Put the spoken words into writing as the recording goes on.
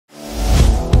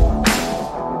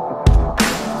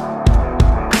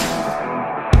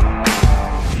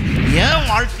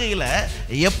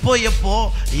வாழ்க்கையில் எப்போ எப்போ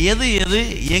எது எது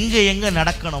எங்கே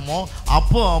நடக்கணுமோ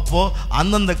அப்போ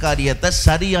அந்தந்த காரியத்தை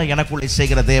சரியாக எனக்குள்ளே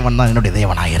செய்கிற தேவன் தான் என்னுடைய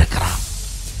தேவனாக இருக்கிறான்.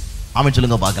 ஆமென்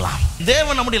சொல்லுங்க பார்க்கலாம்.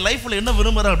 தேவன் நம்முடைய லைஃப்பில் என்ன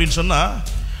விரும்புகிறார் அப்படின்னு சொன்னால்,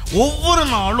 ஒவ்வொரு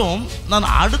நாளும்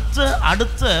நான்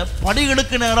அடுத்த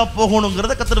படிகளுக்கு நேராக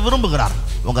போகணுங்கிறத கர்த்தர் விரும்புகிறார்.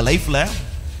 உங்கள் லைஃப்பில்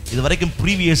இது வரைக்கும்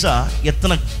ப்ரீவியஸாக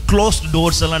எத்தனை க்ளோஸ்ட்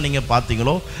டோர்ஸ் எல்லாம் நீங்கள்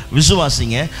பார்த்தீங்களோ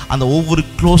விசுவாசிங்க, அந்த ஒவ்வொரு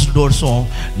க்ளோஸ்ட் டோர்ஸும்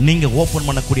நீங்கள் ஓப்பன்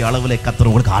பண்ணக்கூடிய அளவில் கர்த்தர்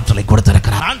உங்களுக்கு ஆற்றலை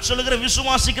கொடுத்திருக்கிறார். நான் சொல்லுகிற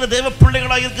விசுவாசிக்கிற தேவ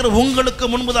பிள்ளைகளாக இருக்கிற உங்களுக்கு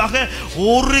முன்பதாக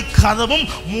ஒரு கதவும்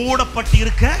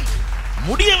மூடப்பட்டிருக்க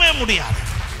முடியவே முடியாது.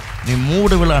 நீ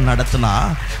மூடு விழா நடத்தினா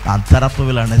நான் திறப்பு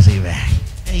விழா என்ன செய்வேன்.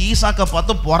 ஈசாக்கை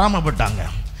பார்த்து பொறாமப்பட்டாங்க,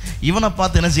 இவனை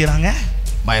பார்த்து என்ன செய்கிறாங்க,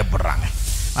 பயப்படுறாங்க.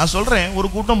 நான் சொல்கிறேன், ஒரு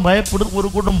கூட்டம் பயப்படுது, ஒரு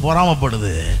கூட்டம்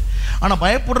பொறாமப்படுது. ஆனால்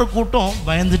பயப்படுற கூட்டம்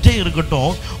பயந்துட்டே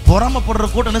இருக்கட்டும், பொறாமப்படுற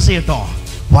கூட்டம் என்ன செய்யட்டும்,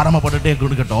 பொறாமப்பட்டுட்டே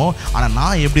இருக்கட்டும். ஆனால்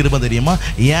நான் எப்படி இருப்பேன் தெரியுமா,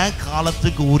 என்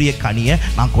காலத்துக்கு உரிய கனியை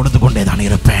நான் கொடுத்து கொண்டே தான்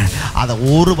இருப்பேன். அதை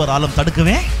ஒருவராலும்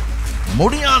தடுக்கவே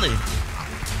முடியாது.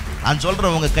 நான்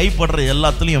சொல்கிறேன், உங்கள் கைப்படுற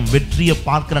எல்லாத்துலேயும் வெற்றியை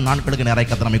பார்க்குற நாட்களுக்கு நிறைய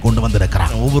கர்த்தர் நம்மை கொண்டு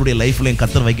வந்திருக்கிறாங்க. ஒவ்வொருடைய லைஃப்லையும்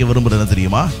கர்த்தர் வைக்க விரும்புகிறது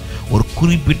தெரியுமா, ஒரு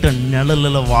குறிப்பிட்ட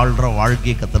நிழலில் வாழ்கிற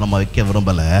வாழ்க்கையை கர்த்தர் நம்ம வைக்க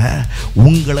விரும்பலை,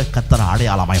 உங்களை கர்த்தர்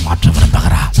அடையாளமாய் மாற்ற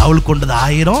விரும்புகிறார். சவுல் கொண்டது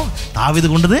 1000, தாவீது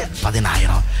கொண்டது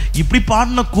 10000. இப்படி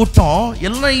பாடின கூட்டம்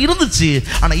எல்லாம் இருந்துச்சு.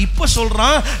 ஆனால் இப்போ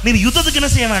சொல்கிறான், நீ யுத்தத்துக்கு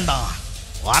என்ன செய்ய வேண்டாம்,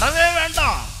 வரவே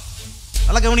வேண்டாம்.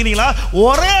 நல்லா கவனிக்கிறீங்களா?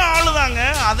 ஒரே ஆளுதாங்க,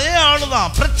 அதே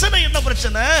ஆளுதான். பிரச்சனை என்ன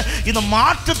பிரச்சனை, இந்த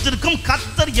மாற்றத்திற்கும்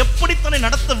கர்த்தர் எப்படி தன்னை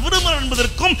நடத்த விரும்புகிறார்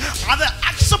என்பதற்கும் அதை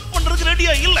அக்செப்ட் பண்றதுக்கு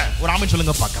ரெடியா இல்லை. ஒரு ஆமென்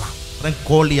சொல்லுங்க பார்க்கலாம்.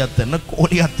 கோலியாத் என்ன,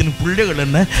 கோலியாத்தின் பிள்ளைகள்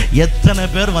என்ன, எத்தனை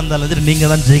பேர் வந்தாலும் நீங்க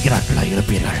தான் ஜெயிக்கிறார்களா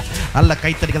இருப்பீர்கள். நல்ல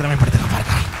கைத்தடிக்க பயன்படுத்துங்க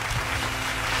பார்க்கலாம்.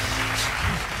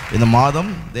 இந்த மாதம்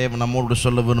தேவன் நம்மோடு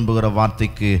சொல்ல விரும்புகிற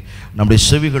வார்த்தைக்கு நம்முடைய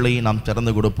செவிகளை நாம்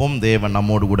திறந்து கொடுப்போம். தேவன்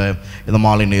நம்மோடு கூட இந்த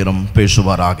மாலை நேரம்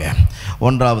பேசுவாராக.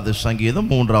 1 சங்கீதம்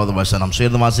 3 வசனம்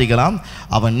சேர்ந்து வாசிக்கலாம்.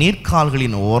 அவன்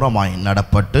நீர்க்கால்களின் ஓரமாய்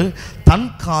நடப்பட்டு தன்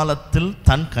காலத்தில்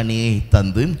தன் கனியை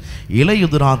தந்து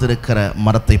இலையுதிராதிருக்கிற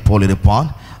மரத்தை போல்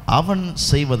இருப்பான், அவன்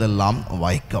செய்வதெல்லாம்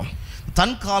வாய்க்கும்.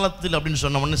 தன் காலத்தில் அப்படின்னு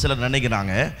சொன்ன உடனே சிலர்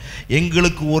நினைக்கிறாங்க,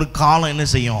 எங்களுக்கு ஒரு காலம் என்ன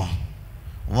செய்யும்,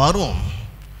 வரும்,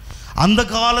 அந்த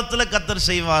காலத்தில் கர்த்தர்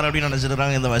செய்வார் அப்படின்னு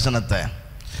நினச்சிருக்கிறாங்க. இந்த வசனத்தை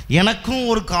எனக்கும்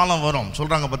ஒரு காலம் வரும்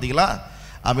சொல்கிறாங்க பார்த்தீங்களா.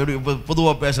 அப்படி இப்போ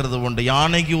பொதுவாக பேசுகிறது உண்டு.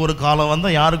 யானைக்கு ஒரு காலம்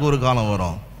வந்தால் யாருக்கு ஒரு காலம்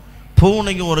வரும்,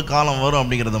 பூனைக்கும் ஒரு காலம் வரும்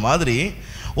அப்படிங்கிறது மாதிரி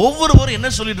ஒவ்வொருவரும்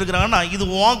என்ன சொல்லிட்டு இருக்கிறாங்கன்னா, இது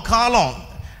உன் காலம்,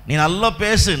 நீ நல்லா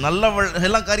பேசு, நல்ல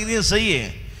எல்லா காரியத்தையும் செய்ய,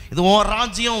 இது உன்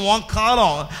ராஜ்யம், உன்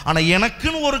காலம். ஆனால்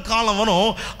எனக்குன்னு ஒரு காலம் வரும்,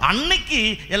 அன்னைக்கு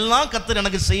எல்லாம் கர்த்தர்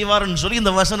எனக்கு செய்வாருன்னு சொல்லி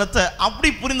இந்த வசனத்தை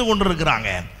அப்படி புரிந்து கொண்டு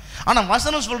இருக்கிறாங்க. ஆனால்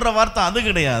வசனம் சொல்கிற வார்த்தை அது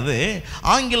கிடையாது.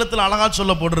 ஆங்கிலத்தில் அழகாக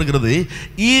சொல்லப்பட்டிருக்கிறது,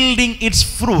 yielding it's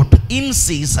fruit in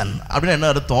season அப்படின்னு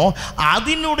என்ன அர்த்தம்,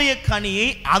 அதனுடைய கனியை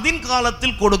அதன்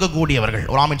காலத்தில் கொடுக்கக்கூடியவர்கள்.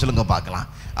 ஒரு ஆமென் சொல்லுங்க பார்க்கலாம்.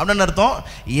 அப்படின்னு அர்த்தம்,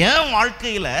 என்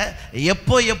வாழ்க்கையில்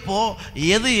எப்போ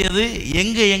எது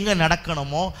எங்கே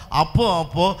நடக்கணுமோ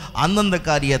அப்போ அந்தந்த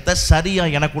காரியத்தை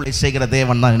சரியாக எனக்குள்ளே செய்கிற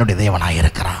தேவன் தான் என்னுடைய தேவனாக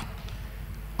இருக்கிறான்.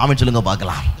 ஆமென் சொல்லுங்க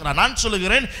பார்க்கலாம். நான்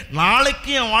சொல்லுகிறேன்,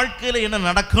 நாளைக்கு என் வாழ்க்கையில் என்ன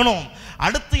நடக்கணும்,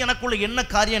 அடுத்து எனக்குள்ள என்ன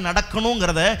காரியம்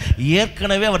நடக்கணுங்கிறத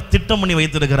ஏற்கனவே அவர் திட்டம் பண்ணி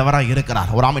வைத்திருக்கிறவராக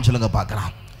இருக்கிறார். ஒரு ஆமென் சொல்லுங்க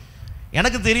பார்க்கலாம்.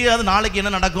 எனக்கு தெரியாது நாளைக்கு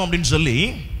என்ன நடக்கும் அப்படின்னு சொல்லி,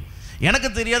 எனக்கு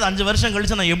தெரியாது 5 வருஷம்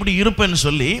கழிச்சு நான் எப்படி இருப்பேன்னு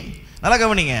சொல்லி. நல்லா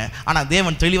கவனிங்க. ஆனால்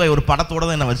தேவன் தெளிவாக ஒரு படத்தோடு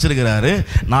தான் என்ன வச்சிருக்கிறாரு.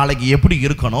 நாளைக்கு எப்படி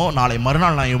இருக்கணும், நாளை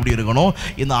மறுநாள் நான் எப்படி இருக்கணும்,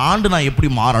 இந்த ஆண்டு நான் எப்படி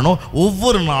மாறணும்,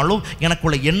 ஒவ்வொரு நாளும்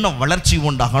எனக்குள்ள என்ன வளர்ச்சி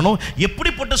உண்டாகணும்,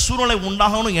 எப்படிப்பட்ட சூழ்நிலை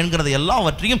உண்டாகணும் என்கிறது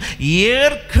எல்லாவற்றையும்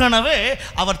ஏற்கனவே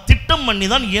அவர் திட்டம் பண்ணி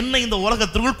தான் என்னை இந்த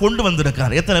உலகத்திற்குள் கொண்டு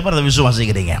வந்திருக்கார். எத்தனை பேர் அதை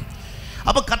விசுவாசிக்கிறீங்க?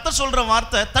 அப்போ கர்த்தர் சொல்கிற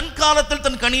வார்த்தை தன் காலத்தில்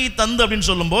தன் கனியை தந்து அப்படின்னு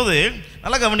சொல்லும்போது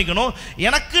நல்லா கவனிக்கணும்.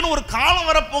 எனக்குன்னு ஒரு காலம்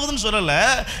வரப்போகுதுன்னு சொல்லலை,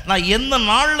 நான் எந்த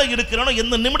நாளில் இருக்கிறேனோ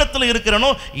எந்த நிமிடத்தில் இருக்கிறேனோ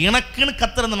எனக்குன்னு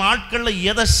கர்த்தர் அந்த நாட்களில்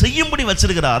எதை செய்யும்படி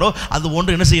வச்சிருக்கிறாரோ அது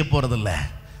ஒன்று என்ன செய்ய போகிறதில்ல,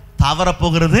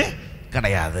 தவறப்போகிறது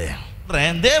கிடையாது.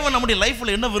 தேவன் நம்முடைய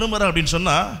லைஃப்பில் என்ன விரும்புகிறார் அப்படின்னு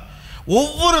சொன்னால்,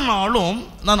 ஒவ்வொரு நாளும்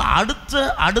நான்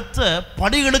அடுத்த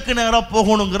படிகளுக்கு நேராக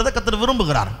போகணுங்கிறத கர்த்தர்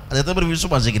விரும்புகிறார். அதை எத்தனை பேர்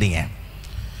விசுவாசிக்கிறீங்க?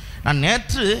 நான்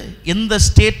நேற்று எந்த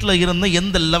ஸ்டேட்டில் இருந்தேன்,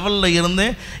 எந்த லெவலில்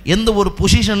இருந்தேன், எந்த ஒரு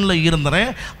பொசிஷனில்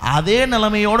இருந்தேன், அதே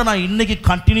நிலைமையோடு நான் இன்றைக்கி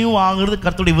கண்டினியூ ஆகுறது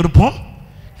கர்த்தருடைய விருப்பம்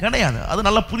கிடையாது. அது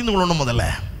நல்லா புரிந்து கொள்ளணும். முதல்ல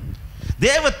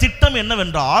தேவ திட்டம்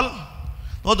என்னவென்றால்,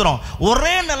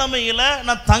 ஒரே நிலைமையில்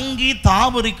நான் தங்கி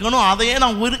தாபரிக்கணும், அதையே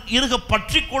நான் இருக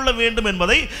பற்றி கொள்ள வேண்டும்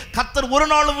என்பதை கர்த்தர் ஒரு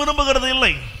நாளும் விரும்புகிறது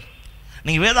இல்லை.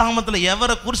 நீங்கள் வேதாகமத்தில்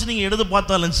எவரை குறித்து நீங்கள் எடுத்து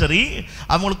பார்த்தாலும் சரி,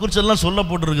 அவங்களை குறித்து எல்லாம்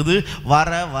சொல்லப்பட்டிருக்குது. வர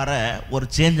வர ஒரு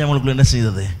சேஞ்ச் அவங்களுக்குள்ள என்ன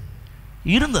செய்தது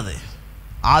இருந்தது.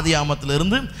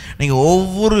 ஆதியாமத்திலிருந்து நீங்கள்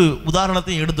ஒவ்வொரு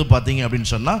உதாரணத்தையும் எடுத்து பார்த்தீங்க அப்படின்னு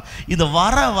சொன்னால் இந்த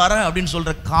வர அப்படின்னு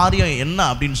சொல்கிற காரியம் என்ன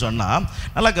அப்படின்னு சொன்னால்,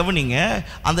 நல்லா கவனிங்க.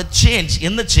 அந்த சேஞ்ச்,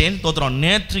 எந்த சேஞ்ச் தோத்துறோம்?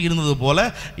 நேற்று இருந்தது போல்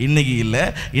இன்னைக்கு இல்லை,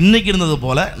 இன்னைக்கு இருந்தது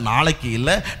போல் நாளைக்கு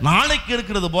இல்லை, நாளைக்கு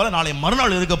இருக்கிறது போல் நாளை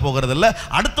மறுநாள் இருக்க போகிறதில்ல,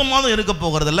 அடுத்த மாதம் இருக்க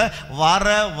போகிறதில்ல.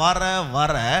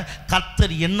 வர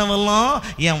கர்த்தர் என்னவெல்லாம்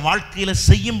என் வாழ்க்கையில்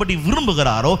செய்யும்படி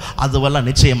விரும்புகிறாரோ அதுவெல்லாம்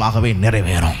நிச்சயமாகவே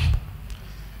நிறைவேறும்.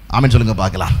 ஆமென் சொல்லுங்க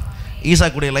பார்க்கலாம்.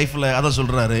 ஈசாக்குடைய லைஃப்பில் அதான்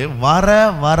சொல்கிறாரு,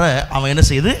 வர அவன் என்ன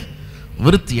செய்து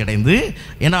விருத்தி அடைந்து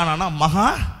என்ன ஆனானா? மகா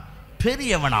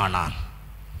பெரியவனானான்.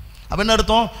 அப்போ என்ன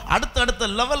அர்த்தம்? அடுத்த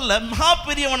லெவலில் மகா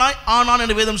பெரியவனாய் ஆனான்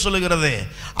என்று வேதம் சொல்லுகிறது.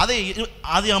 அதே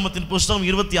ஆதியாகமத்தின் புஸ்தகம்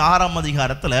 26ஆம்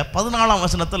அதிகாரத்தில் 14ஆம்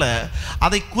வசனத்தில்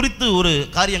அதை குறித்து ஒரு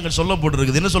காரியங்கள்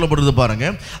சொல்லப்பட்டிருக்குது. என்ன சொல்லப்படுறது பாருங்க.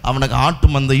 அவனுக்கு ஆட்டு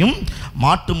மந்தையும்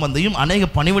மாட்டு மந்தையும் அநேக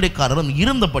பணிவிடைக்காரரும்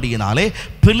இருந்தபடியினாலே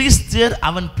பெலிஸ்தியர்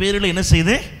அவன் பேரில் என்ன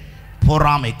செய்து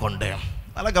பொறாமை கொண்டு.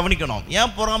 நல்லா கவனிக்கணும்.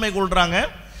 ஏன் பொறாமை கொள்றாங்க?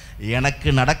 எனக்கு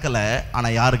நடக்கலை,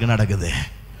 ஆனால் யாருக்கு நடக்குது?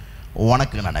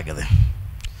 உனக்கு நடக்குது.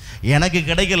 எனக்கு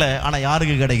கிடைக்கல, ஆனால்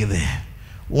யாருக்கு கிடைக்குது?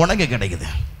 உனக்கு கிடைக்குது.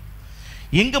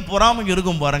 எங்கே பொறாமை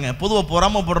இருக்கும் பாருங்க. பொதுவாக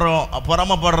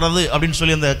பொறாமப்படுறது அப்படின்னு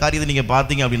சொல்லி அந்த காரியத்தை நீங்கள்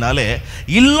பார்த்தீங்க அப்படின்னாலே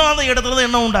இல்லாத இடத்துல தான்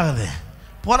என்ன உண்டாகுது?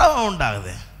 பொறாமை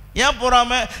உண்டாகுது. ஏன்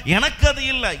பொறாமை? எனக்கு அது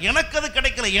இல்லை, எனக்கு அது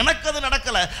கிடைக்கல, எனக்கு அது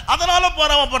நடக்கலை, அதனால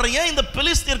பொறாமப்படுறேன். ஏன் இந்த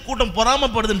பெலிஸ்தியர் கூட்டம்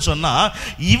பொறாமப்படுதுன்னு சொன்னா,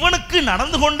 இவனுக்கு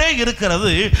நடந்து கொண்டே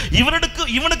இருக்கிறது,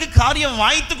 இவனுக்கு காரியம்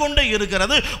வாய்த்து கொண்டே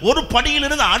இருக்கிறது. ஒரு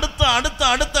படியிலிருந்து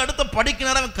அடுத்த படிக்கு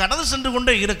நேரம் கடந்து சென்று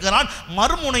கொண்டே இருக்கிறான்.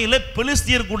 மறுமுனையில்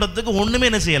பெலிஸ்தியர் கூட்டத்துக்கு ஒண்ணுமே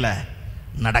என்ன செய்யலை,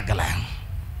 நடக்கலை.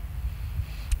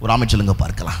 ஒரு அமைச்சலுங்க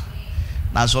பார்க்கலாம்.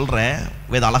 நான் சொல்றேன்,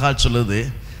 வேத அழகா சொல்லுது,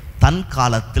 தன்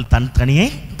காலத்தில் தன் கனியை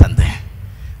தந்தேன்.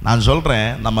 நான் சொல்கிறேன்,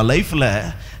 நம்ம லைஃப்பில்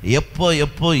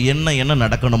எப்போ என்ன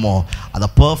நடக்கணுமோ அதை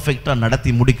பர்ஃபெக்டாக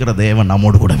நடத்தி முடிக்கிற தேவன்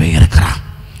நம்மோடு கூடவே இருக்கிறான்.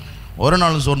 ஒரு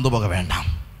நாளும் சோர்ந்து போக வேண்டாம்.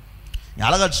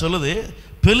 அழகா சொல்லுது,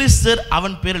 பெலிஸ்தர்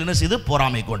அவன் பேரில் என்ன செய்து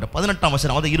பொறாமை கொண்டு. 18ஆம்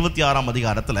வசனம், அது 26ஆம்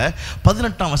அதிகாரத்தில்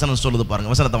 18ஆம் வசனம் சொல்லுது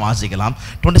பாருங்க. வசனத்தை வாசிக்கலாம்.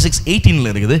 26:18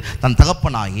 இருக்குது. தன்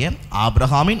தகப்பனாகிய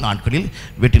ஆபிரகாமின் நாட்களில்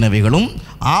வெட்டினவைகளும்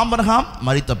ஆபிரகாம்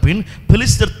மரித்த பின்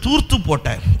பெலிஸ்தர் தூர்த்து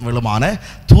போட்ட விழுமான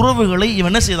துறவுகளை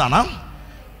இவன் என்ன செய்தானா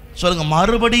சொல்லுங்க,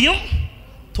 மறுபடியும்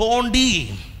தோண்டி.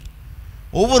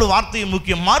 ஒவ்வொரு வார்த்தையும்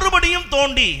முக்கியம். மறுபடியும்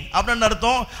தோண்டி அப்படின்னு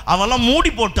அர்த்தம். அவெல்லாம்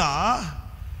மூடி போட்டான்.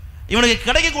 இவனுக்கு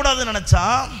கிடைக்கக்கூடாதுன்னு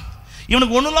நினைச்சான்,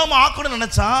 இவனுக்கு ஒன்றும் இல்லாமல் ஆக்கணும்னு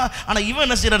நினைச்சான். ஆனால் இவன்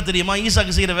என்ன செய்யறாரு தெரியுமா?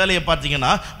 ஈசாக்கு செய்கிற வேலையை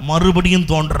பார்த்தீங்கன்னா மறுபடியும்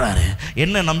தோன்றுறாரு.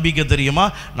 என்ன நம்பிக்கை தெரியுமா?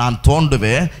 நான்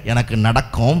தோண்டுவேன், எனக்கு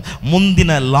நடக்கும்.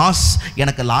 முந்தின லாஸ்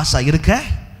எனக்கு லாஸாக இருக்க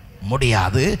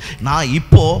முடியாது. நான்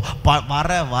இப்போ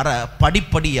வர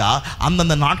படிப்படியா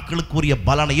அந்தந்த நாட்களுக்குரிய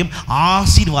பலனையும்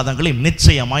ஆசீர்வாதங்களையும்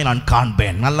நிச்சயமாய் நான்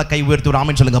காண்பேன். நல்ல கை உயர்த்தி ஒரு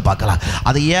ஆமென் சொல்லுங்க பார்க்கலாம்.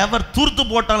 அதை எவர் தூர்த்து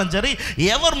போட்டாலும் சரி,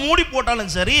 எவர் மூடி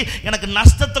போட்டாலும் சரி, எனக்கு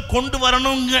நஷ்டத்தை கொண்டு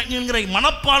வரணுங்கிற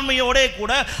மனப்பான்மையோட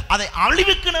கூட அதை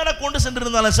அழிவுக்கு நேரம் கொண்டு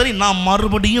சென்றிருந்தாலும் சரி, நான்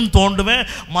மறுபடியும் தோண்டுவேன்.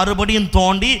 மறுபடியும்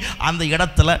தோண்டி அந்த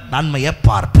இடத்துல நன்மையை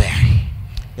பார்ப்பேன்.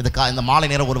 இந்த மாலை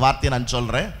நேரம் ஒரு வார்த்தையை நான்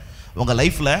சொல்றேன். உங்க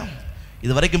லைஃப்ல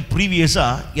இது வரைக்கும்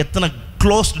ப்ரீவியஸாக எத்தனை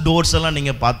க்ளோஸ்ட் டோர்ஸ் எல்லாம்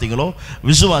நீங்கள் பார்த்தீங்களோ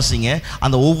விசுவாசிங்க,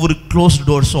 அந்த ஒவ்வொரு க்ளோஸ்ட்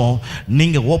டோர்ஸும்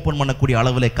நீங்கள் ஓப்பன் பண்ணக்கூடிய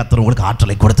அளவில் கர்த்தர் உங்களுக்கு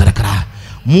ஆற்றலை கொடுத்திருக்கிறார்.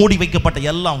 மூடி வைக்கப்பட்ட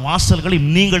எல்லா வாசல்களையும்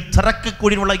நீங்கள்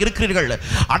திறக்கக்கூடியவர்களாக இருக்கிறீர்கள்.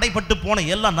 அடைபட்டு போன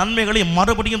எல்லா நன்மைகளையும்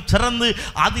மறுபடியும் திறந்து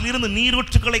அதிலிருந்து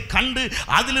நீரூற்றுக்களை கண்டு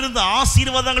அதிலிருந்து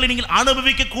ஆசீர்வாதங்களை நீங்கள்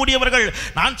அனுபவிக்கக்கூடியவர்கள்.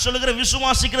 நான் சொல்லுகிற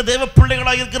விசுவாசிக்கிற தேவ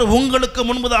பிள்ளைகளாக இருக்கிற உங்களுக்கு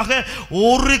முன்பதாக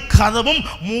ஒரு கதவும்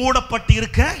மூடப்பட்டு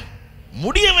இருக்க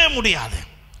முடியவே முடியாது.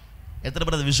 எத்தனை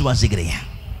பேர் அதை விசுவாசிக்கிறீங்க?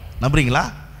 நம்புறீங்களா?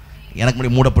 எனக்கு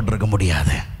முன்னாடி மூடப்பட்டிருக்க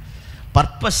முடியாது.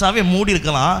 பர்பஸாகவே மூடி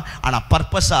இருக்கலாம், ஆனால்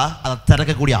பர்பஸாக அதை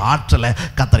திறக்கக்கூடிய ஆற்றலை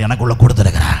கர்த்தர் எனக்குள்ள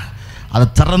கொடுத்துருக்கிறார். அதை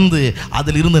திறந்து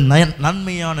அதிலிருந்து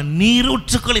நன்மையான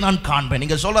நீரூற்றுக்களை நான் காண்பேன்.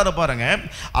 நீங்கள் சொல்றாரு பாருங்க,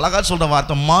 அழகா சொல்ற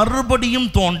வார்த்தை,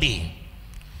 மறுபடியும் தோண்டி.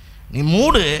 நீ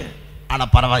மூடு,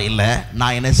 ஆனால் பரவாயில்லை,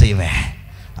 நான் என்ன செய்வேன்?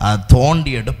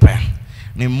 தோண்டி எடுப்பேன்.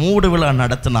 நீ மூடு விழா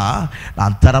நடத்தினா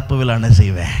நான் திறப்பு விழா என்ன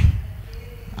செய்வேன்?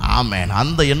 ஆமென்.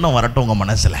 அந்த எண்ணம் வரட்டும் உங்கள்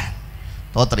மனசில்.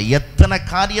 தோத்திர எத்தனை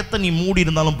காரியத்தை நீ மூடி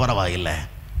இருந்தாலும் பரவாயில்லை,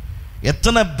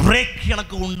 எத்தனை பிரேக்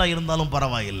எனக்கு உண்டா இருந்தாலும்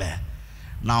பரவாயில்லை,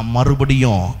 நான்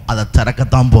மறுபடியும் அதை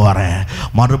திறக்கத்தான் போகிறேன்.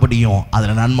 மறுபடியும்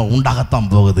அதில் நன்மை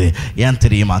உண்டாகத்தான் போகுது. ஏன்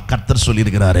தெரியுமா? கர்த்தர்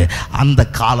சொல்லியிருக்கிறாரு, அந்த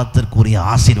காலத்திற்குரிய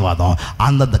ஆசீர்வாதம்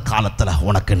அந்தந்த காலத்தில்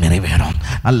உனக்கு நிறைவேறும்.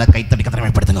 நல்ல கைத்தடி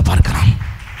கத்திரமைப்படுத்துங்க பார்க்கலாம்.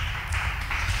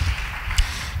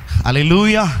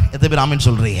 அல்லேலூயா. எத்தனை பேர் ஆமென்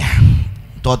சொல்றீங்க?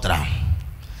 தோத்திரம்.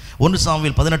 1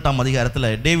 சாமுவேல் 18ஆம் அதிகாரத்தில்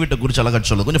டேவிட்டை குறித்து அழகாக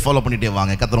சொல்லுது. கொஞ்சம் ஃபாலோ பண்ணிட்டே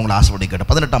வாங்க, கர்த்தர் உங்களை ஆசைப்படி கேட்ட.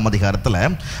 18ஆம் அதிகாரத்தில்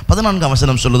 14ஆம்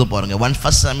வசனம் சொல்லுது பாருங்க. 1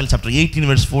 சாமுவேல் சாப்டர் 18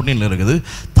 verse 14 இருக்குது.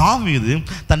 தாவீது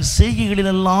தன்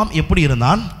செய்கைகளிலெல்லாம் எப்படி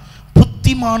இருந்தான்?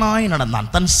 புத்திமானாய் நடந்தான்,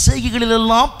 தன்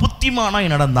செய்கைகளிலெல்லாம்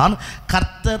புத்திமானாய் நடந்தான்,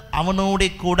 கர்த்தர் அவனோட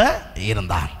கூட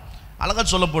இருந்தான். அழகாக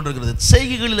சொல்லப்பட்டிருக்கிறது.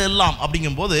 செய்கைகளில் எல்லாம்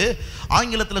அப்படிங்கும்போது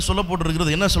ஆங்கிலத்தில்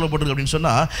சொல்லப்பட்டிருக்கிறது என்ன சொல்லப்பட்டிருக்கு அப்படின்னு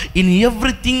சொன்னால், in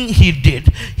every thing he did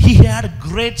he had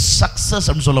great success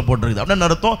அப்படின்னு சொல்லப்பட்டிருக்குது. அப்படின்னு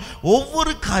அர்த்தம்,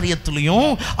 ஒவ்வொரு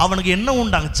காரியத்திலையும் அவனுக்கு என்ன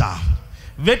உண்டாச்சான்?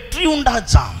 வெற்றி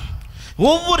உண்டாச்சான்.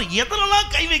 ஒவ்வொரு எதிலெல்லாம்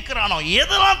கை வைக்கிறானோ,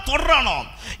 எதெல்லாம் தொடரானோ,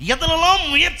 எதிலெல்லாம்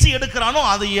முயற்சி எடுக்கிறானோ,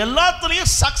 அது எல்லாத்துலேயும்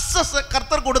சக்ஸஸ்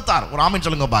கர்த்தர் கொடுத்தார். ஒரு ஆமென்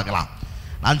சொல்லுங்க பார்க்கலாம்.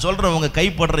 நான் சொல்கிறேன், உங்கள்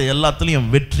கைப்படுற எல்லாத்துலேயும்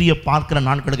வெற்றியை பார்க்குற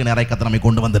நாட்களுக்கு நிறைய கர்த்தர் நம்மை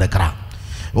கொண்டு வந்திருக்கிறான்.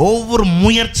 ஒவ்வொரு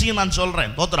முயற்சியும் நான்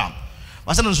சொல்கிறேன். தோத்துறான்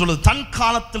வசனம் சொல்லுது, தன்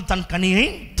காலத்தில் தன் கனியை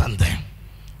தந்தேன்.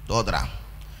 தோத்துறான்.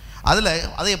 அதில்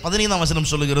அதே 15ஆம்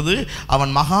வசனம் சொல்லுகிறது,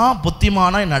 அவன் மகா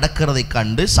புத்திமானாய் நடக்கிறதை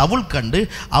கண்டு சவுல் கண்டு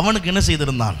அவனுக்கு என்ன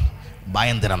செய்திருந்தான்?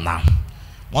 பயந்திருந்தான்.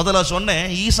 முதல்ல சொன்னேன்,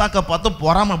 ஈசாக்கை பார்த்து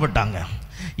பொறாமப்பட்டாங்க,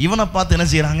 இவனை பார்த்து என்ன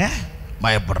செய்கிறாங்க?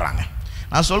 பயப்படுறாங்க.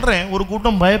 நான் சொல்கிறேன், ஒரு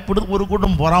கூட்டம் பயப்படுது, ஒரு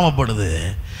கூட்டம் பொறாமப்படுது.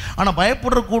 ஆனால்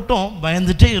பயப்படுற கூட்டம்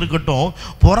பயந்துட்டே இருக்கட்டும்,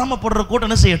 பொறாமப்படுற கூட்டம்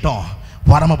என்ன செய்யட்டும்?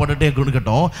 பொறாமப்பட்டுட்டே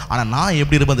இருக்கட்டும். ஆனால் நான்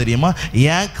எப்படி இருப்பேன் தெரியுமா?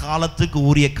 என் காலத்துக்கு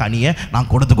உரிய கனியை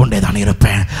நான் கொடுத்து கொண்டே தான்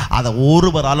இருப்பேன். அதை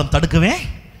ஒருவராலும் தடுக்கவே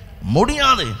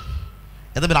முடியாது.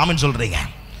 எதை பேர் ஆமென் சொல்கிறீங்க?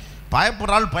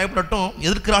 பயப்படுறாள் பயப்படட்டும்,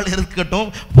 எதிர்க்கிறாள் எதிர்க்கட்டும்,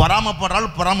 பொறாமப்படுறாள்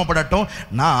பொறாமப்படட்டும்,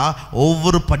 நான்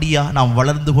ஒவ்வொரு படியாக நான்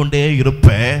வளர்ந்து கொண்டே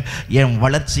இருப்பேன். என்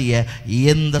வளர்ச்சியை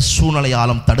எந்த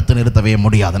சூழ்நிலையாலும் தடுத்து நிறுத்தவே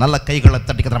முடியாது. நல்ல கைகளை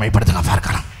தட்டி கடமைப்படுத்த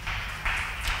பார்க்கலாம்.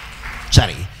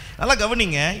 சரி, நல்லா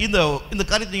கவனிங்க. இந்த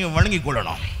காரியத்தை நீங்கள் வழங்கி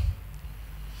கொள்ளணும்.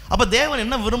 அப்போ தேவன்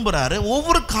என்ன விரும்புகிறாரு?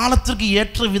 ஒவ்வொரு காலத்திற்கு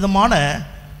ஏற்ற விதமான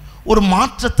ஒரு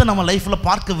மாற்றத்தை நம்ம லைஃப்பில்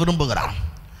பார்க்க விரும்புகிறார்.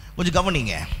 கொஞ்சம்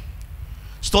கவனிங்க.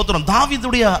 ஸ்தோத்திரம்.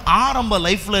 தாவீதுடைய ஆரம்ப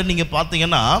லைஃப்பில் நீங்கள்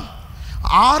பார்த்தீங்கன்னா,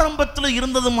 ஆரம்பத்தில்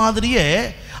இருந்தது மாதிரியே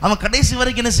அவன் கடைசி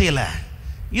வரைக்கும் என்ன செய்யலை?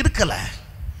 இருக்கலை.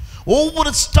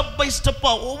 ஒவ்வொரு ஸ்டெப் பை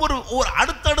ஸ்டெப்பாக ஒவ்வொரு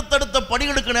அடுத்தடுத்த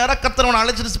படிகளுக்கு நேராக கர்த்தர்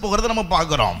அழைச்சிட்டு போகிறத நம்ம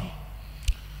பார்க்குறோம்.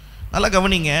 நல்லா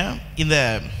கவனிங்க. இந்த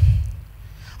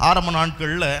ஆரம்ப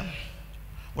நாட்களில்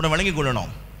உன்னை வழங்கி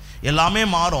கொள்ளணும். எல்லாமே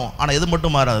மாறும், ஆனால் எது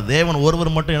மட்டும் மாறாது? தேவன்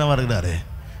ஒருவர் மட்டும் என்னவா இருக்கிறாரு?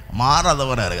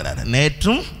 மாறாதவராக இருக்கிறார்.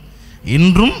 நேற்றும்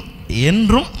இன்றும்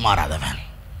என்றும் மாறாதவன்.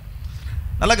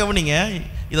 நல்லா கவனிங்க.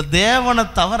 இதை தேவனை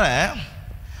தவிர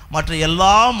மற்ற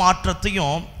எல்லா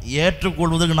மாற்றத்தையும்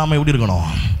ஏற்றுக்கொள்வதற்கு நாம் எப்படி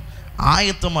இருக்கணும்?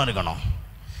 ஆயத்தமாக இருக்கணும்.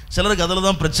 சிலருக்கு அதில்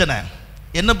தான் பிரச்சனை.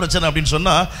 என்ன பிரச்சனை அப்படின்னு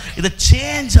சொன்னால், இதை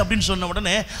சேஞ்ச் அப்படின்னு சொன்ன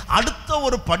உடனே அடுத்த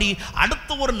ஒரு படி,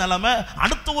 அடுத்த ஒரு நிலைமை,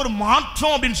 அடுத்த ஒரு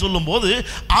மாற்றம் அப்படின்னு சொல்லும்போது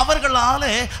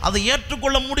அவர்களால் அதை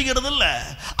ஏற்றுக்கொள்ள முடிகிறது இல்லை.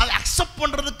 அதை அக்செப்ட்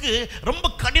பண்ணுறதுக்கு ரொம்ப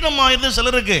கடினமாயிருது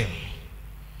சிலருக்கு.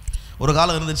 ஒரு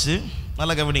காலம் இருந்துச்சு,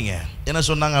 நல்லா கவனிங்க. என்ன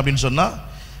சொன்னாங்க அப்படின்னு சொன்னால்,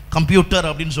 கம்ப்யூட்டர்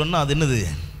அப்படின்னு சொன்னால் அது என்னது?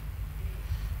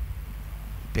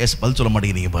 பதில் சொல்ல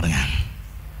மாட்டேங்கிறீங்க பாருங்கள்.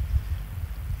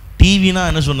 டிவினா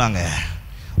என்ன சொன்னாங்க?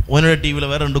 உன்னோட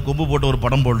டிவியில் வேறு 2 கொம்பு போட்டு ஒரு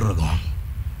படம் போட்டுருக்கோம்,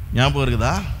 ஞாபகம்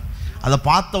இருக்குதா? அதை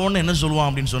பார்த்த உடனே என்ன சொல்லுவான்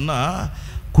அப்படின்னு சொன்னால்,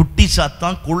 குட்டி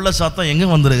சாத்தான் குள்ள சாத்தான் எங்கே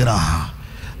வந்திருக்கிறான்?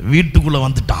 வீட்டுக்குள்ளே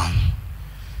வந்துட்டான்.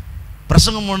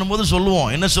 பிரசங்கம் பண்ணும்போது சொல்லுவோம்,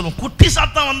 என்ன சொல்லுவோம்? குட்டி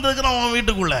சாத்தான் வந்திருக்கிறான் அவன்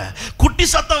வீட்டுக்குள்ள, குட்டி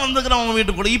சாத்தான் வந்திருக்கிறான் அவன்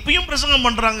வீட்டுக்குள்ள. இப்பயும் பிரசங்கம்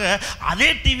பண்ணுறாங்க, அதே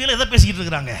டிவியில் எதை பேசிக்கிட்டு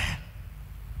இருக்கிறாங்க?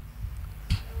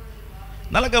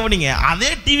 நல்லா கவனிங்க.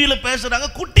 அதே டிவியில் பேசுகிறாங்க,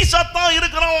 குட்டி சாத்தான்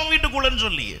இருக்கிறான் அவன் வீட்டுக்குள்ளன்னு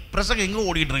சொல்லி. பிரசங்கம் எங்கே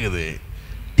ஓடிட்டு இருக்குது?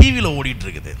 டிவியில் ஓடிட்டு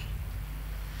இருக்குது.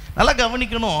 நல்லா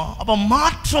கவனிக்கணும். அப்போ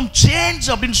மாற்றம்,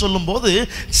 சேஞ்ச் அப்படின்னு சொல்லும்போது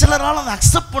சிலரால் அதை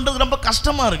அக்செப்ட் பண்ணுறது ரொம்ப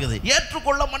கஷ்டமாக இருக்குது.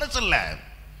 ஏற்றுக்கொள்ள மனசு இல்லை.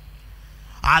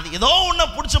 அது ஏதோ ஒன்று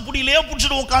பிடிச்ச புடியிலே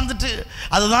பிடிச்சிட்டு உட்காந்துட்டு,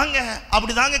 அதுதாங்க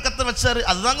அப்படி தாங்க கர்த்தர் வச்சாரு,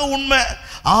 அதுதாங்க உண்மை,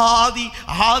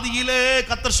 ஆதியிலே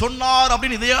கர்த்தர் சொன்னார்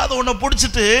அப்படின்னு இதையாவது ஒன்று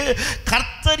பிடிச்சிட்டு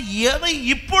கர்த்தர் எதை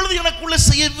இப்பொழுது எனக்குள்ளே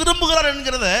செய்ய விரும்புகிறார்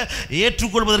என்கிறத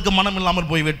ஏற்றுக்கொள்வதற்கு மனம்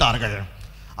இல்லாமல் போய்விட்டார்கள்.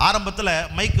 ஆரம்பத்தில்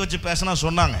மைக் வச்சு பேசினா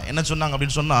சொன்னாங்க, என்ன சொன்னாங்க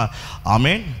அப்படின்னு சொன்னால்,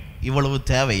 ஆமேன், இவ்வளவு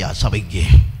தேவையா சபைக்கு?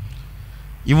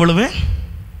 இவ்வளவு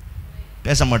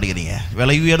பேச மாட்டேங்கிறீங்க,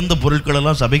 விலை உயர்ந்த பொருட்கள்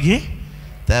எல்லாம் சபைக்கு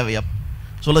தேவையா?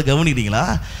 சொல்ல கவனிக்கிறீங்களா?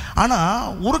 ஆனால்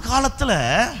ஒரு காலத்தில்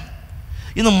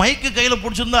இந்த மைக்கு கையில்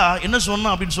பிடிச்சிருந்தா என்ன சொன்னா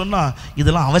அப்படின்னு சொன்னால்,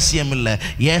 இதெல்லாம் அவசியம் இல்லை.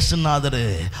 ஏசுநாதர்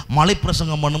மலை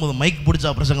பிரசங்கம் பண்ணும்போது மைக்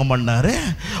பிடிச்சா பிரசங்கம் பண்ணார்,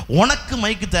 உனக்கு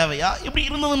மைக்கு தேவையா? இப்படி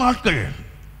இருந்தது நாட்கள்.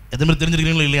 எதுவுமே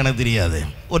தெரிஞ்சிருக்கீங்களோ இல்லை எனக்கு தெரியாது.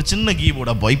 ஒரு சின்ன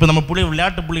கீபோர்டு. அப்போ இப்போ நம்ம பிள்ளைங்க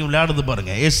விளையாடுது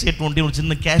பாருங்கள், SA20 ஒரு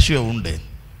சின்ன கேஷியோ உண்டு.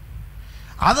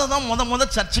 அதை தான் முத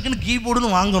சர்ச்சுக்குன்னு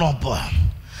கீபோர்டுன்னு வாங்குகிறோம். அப்போ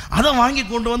அதை வாங்கி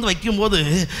கொண்டு வந்து வைக்கும்போது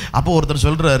அப்போ ஒருத்தர்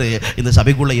சொல்கிறாரு, இந்த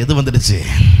சபைக்குள்ளே எது வந்துடுச்சு?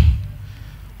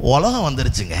 உலகம்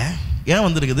வந்துடுச்சுங்க. ஏன்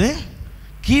வந்திருக்குது?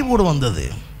 கீபோர்டு வந்தது.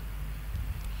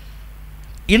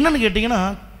 என்னன்னு கேட்டிங்கன்னா,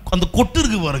 அந்த கொட்டு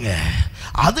இருக்கு பாருங்க,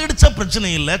 அது அடித்தா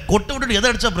பிரச்சனை இல்லை, கொட்டை விட்டுட்டு எதை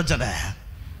அடித்தா பிரச்சனை?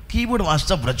 கீபோர்டு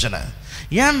வாசித்தா பிரச்சனை.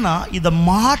 ஏன்னா இந்த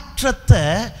மாற்றத்தை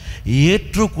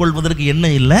ஏற்றுக்கொள்வதற்கு என்ன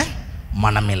இல்லை?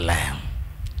 மனம் இல்லை.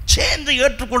 சேஞ்சை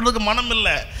ஏற்றுக்கொள்வதற்கு மனம்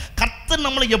இல்லை. கர்த்தர்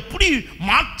நம்மளை எப்படி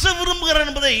மாற்ற விரும்புகிறார்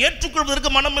என்பதை ஏற்றுக்கொள்வதற்கு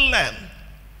மனம் இல்லை.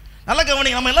 நல்ல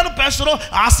கவனிங்க. நம்ம எல்லாரும் பேசுகிறோம்,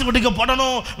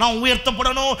 ஆசீர்வதிக்கப்படணும், நான்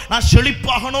உயர்த்தப்படணும், நான்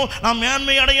செழிப்பாகணும், நான்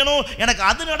மேன்மை அடையணும், எனக்கு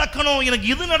அது நடக்கணும், எனக்கு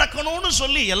இது நடக்கணும்னு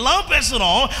சொல்லி எல்லாம்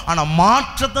பேசுகிறோம். ஆனால்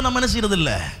மாற்றத்தை நம்ம என்ன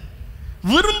செய்யறதில்லை,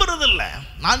 விரும்புறதில்லை.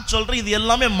 நான் சொல்கிறேன், இது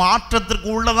எல்லாமே மாற்றத்திற்கு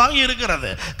உள்ளதாக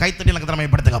இருக்கிறது. கைத்தட்டி எனக்கு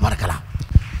திறமைப்படுத்துங்க பார்க்கலாம்.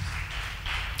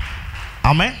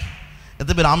 ஆமென்.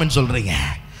 எத்தனை பேர் ஆமென் சொல்கிறீங்க?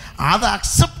 அதை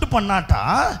அக்செப்ட் பண்ணாட்டா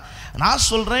நான்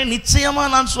சொல்கிறேன்,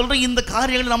 நிச்சயமாக நான் சொல்கிறேன், இந்த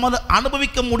காரியங்களை நம்மால்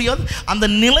அனுபவிக்க முடியாது, அந்த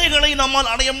நிலைகளை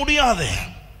நம்மால் அடைய முடியாது.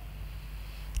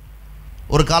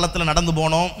 ஒரு காலத்தில் நடந்து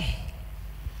போனோம்,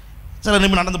 சில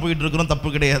நிமிடம் நடந்து போயிட்டு இருக்கிறோம், தப்பு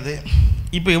கிடையாது.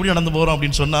 இப்போ எப்படி நடந்து போகிறோம்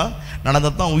அப்படின்னு சொன்னால்,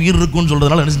 நடந்தால் தான் உயிர் இருக்குன்னு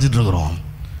சொல்கிறதுனால என்ன செஞ்சிட்ருக்குறோம்,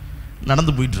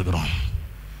 நடந்து போயிட்டுருக்குறோம்.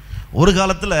 ஒரு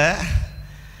காலத்தில்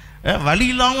வழி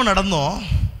இல்லாமல் நடந்தோம்,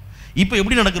 இப்போ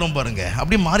எப்படி நடக்கிறோம் பாருங்க,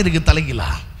 அப்படியே மாறி இருக்கு தலைகீழா.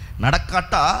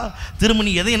 நடக்காட்டா திரும்ப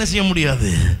நீ எதை என்ன செய்ய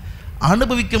முடியாது,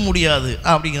 அனுபவிக்க முடியாது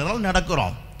அப்படிங்கிறதுனால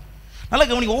நடக்கிறோம். நல்லா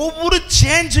கவனிங்க, ஒவ்வொரு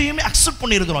சேஞ்சையுமே அக்செப்ட்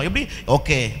பண்ணியிருக்கிறோம். எப்படி?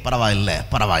 ஓகே, பரவாயில்லை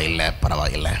பரவாயில்லை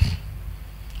பரவாயில்லை.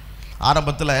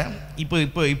 ஆரம்பத்தில் இப்போ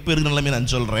இப்போ இப்போ இருக்கிற நிலைமை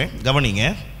நான் சொல்கிறேன், கவனிங்க.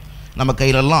 நம்ம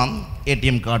கையிலெல்லாம்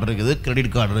ஏடிஎம் கார்டு இருக்குது,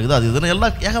 கிரெடிட் கார்டு இருக்குது, அது இதுன்னு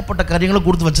எல்லாம் ஏகப்பட்ட காரியங்களை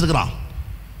கொடுத்து வச்சுருக்கிறான்.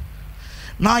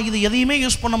 நான் இது எதையுமே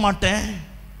யூஸ் பண்ண மாட்டேன்,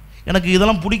 எனக்கு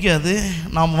இதெல்லாம் பிடிக்காது,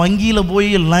 நான் வங்கியில்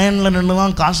போய் லைனில் நின்று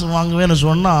தான் காசு வாங்குவேன்னு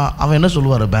சொன்னால் அவன் என்ன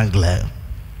சொல்லுவார் பேங்க்கில்?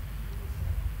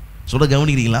 சொல்ல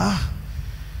கவனிக்கிறீங்களா?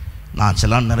 நான்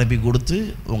செலான் நிரப்பி கொடுத்து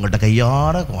உங்கள்கிட்ட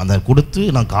கையார அந்த கொடுத்து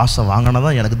நான் காசை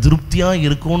வாங்கினதான் எனக்கு திருப்தியாக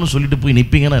இருக்கும்னு சொல்லிட்டு போய்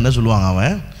நிற்பீங்கன்னா என்ன சொல்லுவாங்க?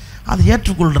 அவன் அதை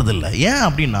ஏற்றுக்கொள்றதில்லை. ஏன்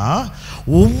அப்படின்னா,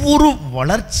 ஒவ்வொரு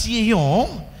வளர்ச்சியையும்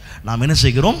நாம் என்ன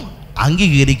செய்கிறோம்,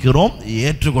 அங்கீகரிக்கிறோம்,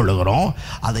 ஏற்றுக்கொள்ளுகிறோம்.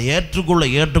 அதை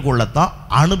ஏற்றுக்கொள்ளத்தான்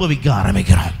அனுபவிக்க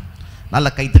ஆரம்பிக்கிறோம். நல்ல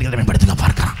கைத்தறி மேம்படுத்துங்க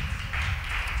பார்க்கலாம்.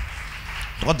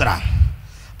 தோத்துறா.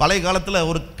 பழைய காலத்தில்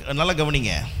ஒரு நல்ல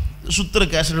கவனிங்க, சுத்திர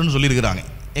கேசட்னு சொல்லியிருக்கிறாங்க.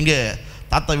 எங்கள்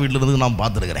தாத்தா வீட்டில் இருந்து நான்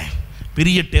பார்த்துருக்கிறேன்.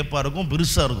 பெரிய டேப்பாக இருக்கும்,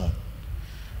 பெருசாக இருக்கும்.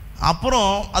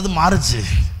 அப்புறம் அது மாறுச்சு.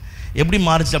 எப்படி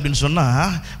மாறுச்சு அப்படின்னு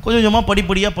சொன்னால், கொஞ்சம் கொஞ்சமாக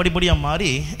படிப்படியாக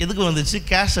மாறி எதுக்கு வந்துச்சு,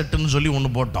 கேசட்டுன்னு சொல்லி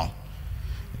ஒன்று போட்டோம்.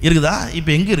 இருக்குதா?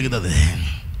 இப்போ எங்கே இருக்குது? அது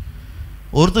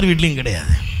ஒருத்தர் வீட்லேயும்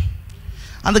கிடையாது.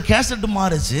 அந்த கேசட்டு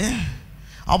மாறுச்சு.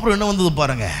 அப்புறம் என்ன வந்தது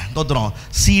பாருங்கள், தோத்துறோம்,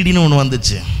 சிடின்னு ஒன்று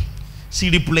வந்துச்சு,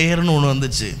 சிடி பிளேயர்னு ஒன்று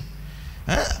வந்துச்சு.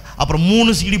 அப்புறம்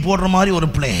 3 சிடி போடுற மாதிரி ஒரு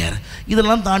பிளேயர்.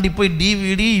 இதெல்லாம் தாண்டி போய்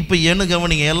டிவிடி, இப்போ என்ன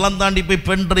கவனிங்க, எல்லாம் தாண்டி போய்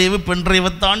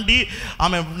பென்ட்ரைவை தாண்டி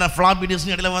ஃப்ளாப்பி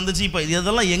டிஸ்க் இடையில வந்துச்சு. இப்போ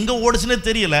இதெல்லாம் எங்கே ஓடுச்சுன்னே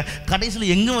தெரியல.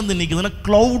 கடைசியில் எங்கே வந்து நிற்குதுன்னா,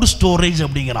 க்ளவுட் ஸ்டோரேஜ்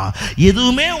அப்படிங்கிறான்.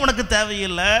 எதுவுமே உனக்கு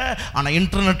தேவையில்லை, ஆனால்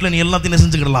இன்டர்நெட்டில் நீ எல்லாத்தையும்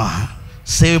செஞ்சுக்கலாம்,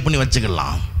 சேவ் பண்ணி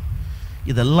வச்சுக்கலாம்.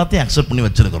 இது எல்லாத்தையும் அக்செப்ட் பண்ணி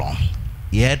வச்சுருக்கிறோம்.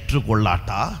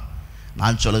 ஏற்றுக்கொள்ளாட்டா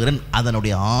நான் சொல்லுகிறேன்,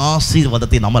 அதனுடைய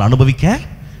ஆசீர்வாதத்தை நம்மால் அனுபவிக்க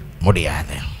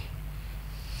முடியாது.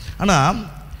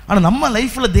 ஆனால் நம்ம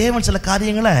லைஃப்பில் தேவன் சில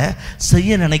காரியங்களை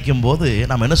செய்ய நினைக்கும் போது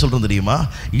நம்ம என்ன சொல்கிறோம் தெரியுமா?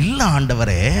 இல்லை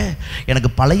ஆண்டவரே, எனக்கு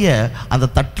பழைய அந்த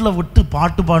தட்டில் விட்டு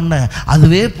பாட்டு பாடின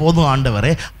அதுவே போதும்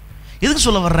ஆண்டவரே. எதுக்கு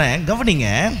சொல்ல வர்றேன் கவனிங்க.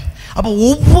 அப்போ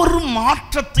ஒவ்வொரு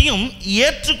மாற்றத்தையும்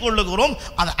ஏற்றுக்கொள்ளுகிறோம்,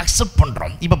 அதை அக்செப்ட்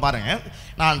பண்ணுறோம். இப்போ பாருங்கள்,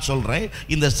 நான் சொல்கிறேன்,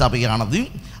 இந்த சபையானது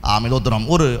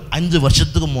ஒரு 5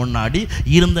 வருஷத்துக்கு முன்னாடி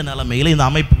இருந்த நிலைமையில் இந்த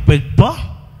அமைப்பு இப்போ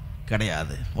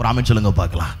கிடையாது. ஒரு ஆமென் சொல்லுங்க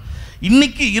பார்க்கலாம்.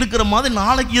 இன்னைக்கு இருக்கிற மாதிரி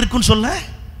நாளைக்கு இருக்குன்னு சொல்ல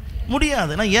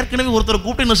முடியாது. நான் ஏற்கனவே ஒருத்தரை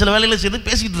கூப்பிட்டு இன்னும் சில வேலைகளை செய்து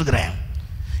பேசிகிட்டு இருக்கிறேன்.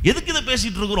 எதுக்கு இதை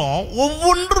பேசிகிட்டு இருக்கிறோம்?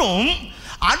 ஒவ்வொன்றும்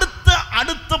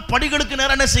அடுத்த படிகளுக்கு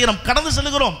நேரம் என்ன செய்கிறோம், கடந்து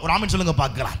செல்கிறோம். ஒரு ஆமென் சொல்லுங்க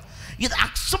பார்க்கலாம். இதை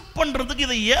அக்செப்ட் பண்ணுறதுக்கு,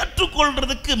 இதை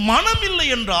ஏற்றுக்கொள்றதுக்கு மனம் இல்லை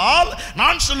என்றால்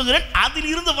நான் சொல்லுகிறேன், அதில்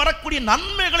இருந்து வரக்கூடிய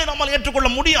நன்மைகளை நம்மால் ஏற்றுக்கொள்ள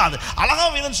முடியாது. அழகா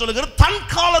வேதம் சொல்லுகிறது, தன்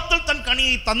காலத்தில் தன்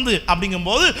கனியை தந்து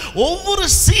அப்படிங்கும்போது ஒவ்வொரு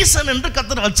சீசன் என்று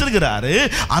கர்த்தர் வச்சிருக்கிறாரு.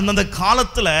 அந்தந்த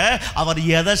காலத்தில் அவர்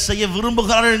எதை செய்ய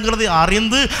விரும்புகிறாருங்கிறதை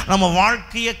அறிந்து நம்ம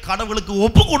வாழ்க்கையை கடவுளுக்கு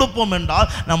ஒப்பு கொடுப்போம்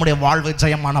என்றால் நம்முடைய வாழ்வு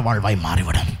ஜெயமான வாழ்வாய்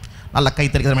மாறிவிடும். நல்ல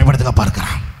கைத்தறிக்கிறத மேம்படுத்துக்க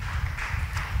பார்க்கலாம்.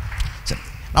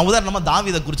 நான் உதாரணமாக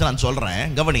தாவீதை குறித்து நான்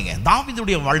சொல்கிறேன், கவனிங்க.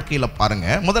 தாவீதுடைய வாழ்க்கையில்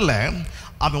பாருங்கள், முதல்ல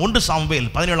அவன் 1 சாமுவேல்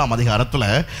 17ஆம் அதிகாரத்தில்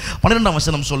 12ஆம்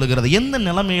வசனம் சொல்லுகிறது, எந்த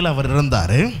நிலைமையில் அவர்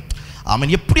இருந்தார்,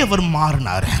 அவன் எப்படி அவர்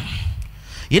மாறினார்,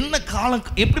 என்ன காலம்,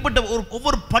 எப்படிப்பட்ட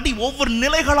ஒவ்வொரு படி, ஒவ்வொரு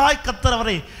நிலைகளாய் கர்த்தர்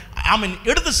அவரை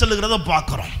எடுத்து செல்லுகிறத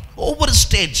பார்க்குறோம். ஒவ்வொரு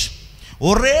ஸ்டேஜ்,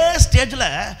 ஒரே ஸ்டேஜில்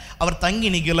அவர் தங்கி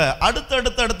நிற்கல,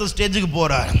 அடுத்த ஸ்டேஜுக்கு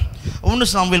போகிறார். 1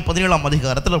 சாமுவேல் 17ஆம்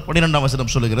அதிகாரத்தில் 12ஆம்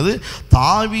வசனம் சொல்லுகிறது,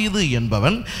 தாவீது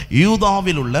என்பவன்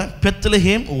யூதாவில் உள்ள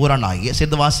பெத்லெகேம் ஊரனாகிய,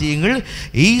 சேர்த்து வாசியுங்கள்,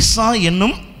 ஈசா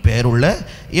என்னும் பேருள்ள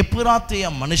எப்பிராத்திய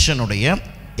மனுஷனுடைய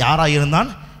யாராயிருந்தான்,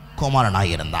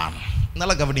 குமாரனாயிருந்தான்.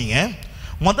 நல்லா கவனிங்க.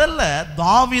 முதல்ல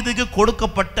தாவீதுக்கு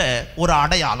கொடுக்கப்பட்ட ஒரு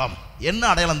அடையாளம் என்ன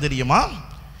அடையாளம் தெரியுமா?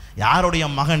 யாருடைய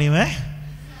மகன் இவன்?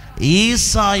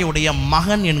 ஈசாயுடைய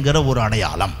மகன் என்கிற ஒரு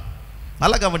அடையாளம்.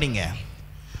 நல்லா கவனிங்க.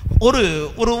 ஒரு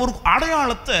ஒரு ஒரு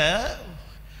அடையாளத்தை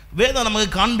வேதம் நமக்கு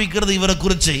காண்பிக்கிறது இவரை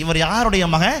குறித்து. இவர் யாருடைய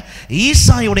மகன்?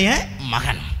 ஈசாயுடைய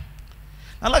மகன்.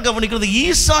 நல்லா கவனிக்கிறது.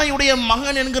 ஈசாயுடைய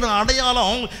மகன் என்கிற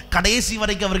அடையாளம் கடைசி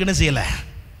வரைக்கும் அவருக்கு என்ன செய்யலை,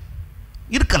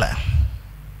 இருக்கலை.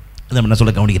 இதை என்ன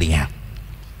சொல்ல கவனிக்கிறீங்க?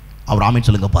 அவர் ஆமீன்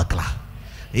சொல்லுங்க பார்க்கலாம்.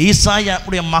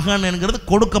 ஈசாயுடைய மகன் என்கிறது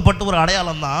கொடுக்கப்பட்ட ஒரு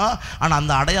அடையாளம் தான். ஆனால்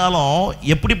அந்த அடையாளம்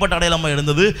எப்படிப்பட்ட அடையாளமாக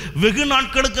இருந்தது? வெகு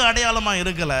நாட்களுக்கு அடையாளமாக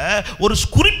இருக்கலை, ஒரு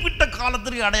குறிப்பிட்ட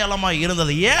காலத்திற்கு அடையாளமாக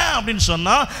இருந்தது. ஏன் அப்படின்னு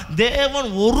சொன்னால், தேவன்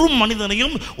ஒரு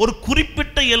மனிதனையும் ஒரு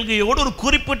குறிப்பிட்ட எல்கையோடு, ஒரு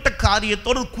குறிப்பிட்ட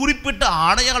காரியத்தோடு, ஒரு குறிப்பிட்ட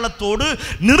அடையாளத்தோடு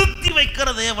நிறுத்தி வைக்கிற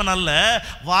தேவன் அல்ல.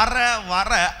 வர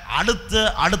வர அடுத்த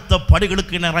அடுத்த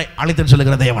படிகளுக்கு அழைத்து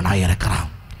செல்கிற தேவனாக இருக்கிறான்.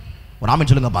 ஒரு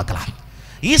ஆமீன் சொல்லுங்க பார்க்கலாம்.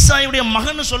 ஈசாயுடைய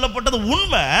மகன் சொல்லப்பட்டது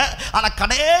உண்மை. ஆனால்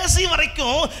கடைசி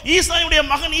வரைக்கும் ஈசாயுடைய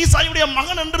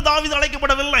மகன் என்று தாவீது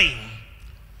அழைக்கப்படவில்லை.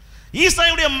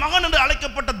 ஈசாயுடைய மகன் என்று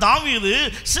அழைக்கப்பட்ட தாவீது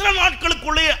சில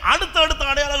நாட்களுக்குள்ளே அடுத்த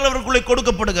அடையாளங்கள் அவருக்குள்ளே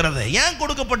கொடுக்கப்படுகிறது. ஏன்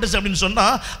கொடுக்கப்பட்டுச்சு அப்படின்னு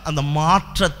சொன்னால், அந்த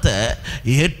மாற்றத்தை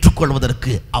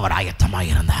ஏற்றுக்கொள்வதற்கு அவர்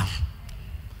ஆயத்தமாக இருந்தார்.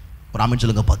 ஒரு ஆமீன்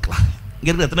சொல்லுங்க பார்க்கலாம். இங்கே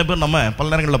இருக்கிற எத்தனை பேர் நம்ம பல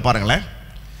நேரங்களில் பாருங்களேன்,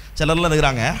 சிலர்லாம்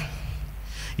இருக்கிறாங்க,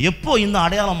 எப்போ இந்த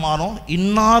அடையாளம் மாறும்?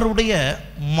 இன்னாருடைய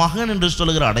மகன் என்று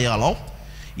சொல்லுகிற அடையாளம்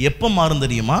எப்போ மாறும்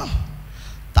தெரியுமா?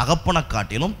 தகப்பனை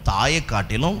காட்டிலும், தாயை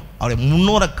காட்டிலும், அவருடைய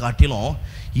முன்னோரை காட்டிலும்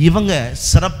இவங்க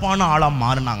சிறப்பான ஆளாக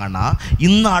மாறினாங்கன்னா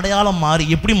இந்த அடையாளம் மாறி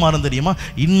எப்படி மாறும் தெரியுமா?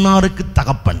 இன்னாருக்கு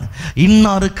தகப்பன்,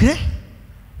 இன்னாருக்கு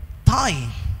தாய்.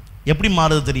 எப்படி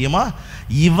மாறுது தெரியுமா?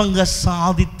 இவங்க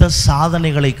சாதித்த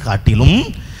சாதனைகளை காட்டிலும்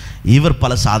இவர்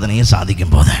பல சாதனையை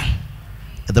சாதிக்கும் போது.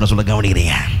 எத்தனை சொல்ல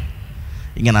கவனிக்கிறீங்க?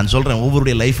 இங்கே நான் சொல்கிறேன்,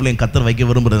 ஒவ்வொருடைய லைஃப்லையும் கத்தர் வைக்க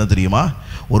விரும்புகிறது தெரியுமா?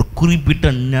 ஒரு குறிப்பிட்ட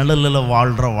நிழலில்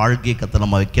வாழ்கிற வாழ்க்கையை கத்தர்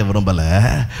நம்ம வைக்க விரும்பலை.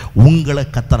 உங்களை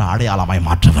கத்தர் அடையாளமாய்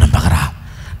மாற்ற விரும்புகிறா.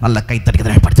 நல்ல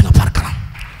கைத்தடிக்க படுத்துங்க பார்க்கலாம்.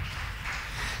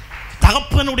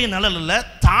 தகப்பனுடைய நிழல் இல்லை,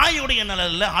 தாயுடைய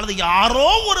நிழல் இல்லை, அல்லது யாரோ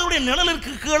ஒருவருடைய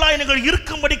நிழலுக்கு கீழாக நீங்கள்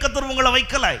இருக்கும்படி கத்தர் உங்களை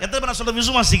வைக்கலை. எத்தனை பேர் நான் சொல்ல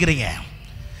விசுவாசிக்கிறீங்க?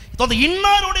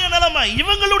 இன்னாருடைய நிலைமை,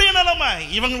 இவங்களுடைய நிலைமை,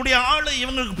 இவங்களுடைய ஆளு,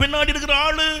 இவங்களுக்கு பின்னாடி இருக்கிற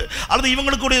ஆளு, அல்லது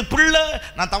இவங்களுடைய பிள்ளை.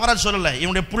 நான் தவறா சொல்லலை,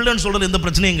 இவங்களுடைய பிள்ளைன்னு சொல்றது எந்த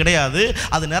பிரச்சனையும் கிடையாது.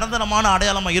 அது நிரந்தரமான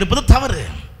அடையாளமாக இருப்பது தவறு.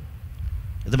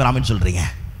 எதுவுமே ஆமீன் சொல்றீங்க?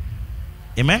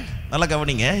 ஏமேன். நல்லா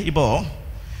கவனிங்க.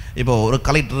 இப்போ ஒரு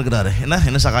கலெக்டர் இருக்கிறாரு.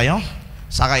 என்ன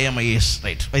சகாயம் ஐஏஎஸ்,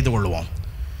 ரைட், வைத்துக் கொள்வோம்.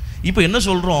 இப்போ என்ன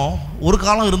சொல்கிறோம்? ஒரு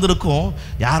காலம் இருந்திருக்கும்,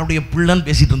 யாருடைய பிள்ளைன்னு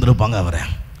பேசிகிட்டு இருந்திருப்பாங்க. அவரை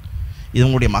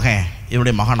இவங்களுடைய மகன்,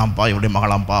 இவனுடைய மகனாம்பா, இவனுடைய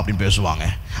மகளாம்பா அப்படின்னு பேசுவாங்க.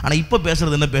 ஆனால் இப்போ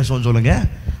பேசுகிறது என்ன பேசுவோம் சொல்லுங்கள்?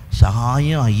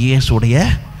 சகாயம் ஐஏஎஸ் உடைய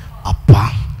அப்பா,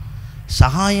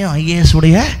 சகாயம் ஐஏஎஸ்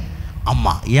உடைய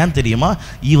அம்மா. ஏன் தெரியுமா?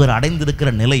 இவர்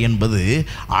அடைந்திருக்கிற நிலை என்பது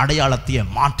அடையாளத்தையே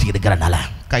மாற்றி இருக்கிற நிலை.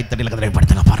 கைத்தடியில்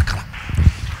கதிரைப்படுத்துங்க பார்க்கலாம்.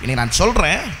 இனி நான்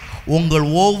சொல்கிறேன், உங்கள்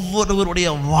ஒவ்வொருவருடைய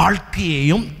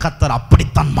வாழ்க்கையையும் கர்த்தர்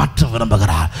அப்படித்தான் மாற்ற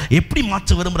விரும்புகிறார். எப்படி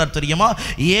மாற்ற விரும்புகிறார் தெரியுமா?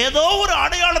 ஏதோ ஒரு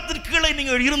அடையாளத்திற்கு கீழே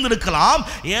நீங்கள் இருந்திருக்கலாம்,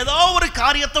 ஏதோ ஒரு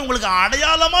காரியத்தை உங்களுக்கு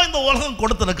அடையாளமாக இந்த உலகம்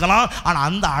கொடுத்திருக்கலாம். ஆனால்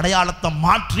அந்த அடையாளத்தை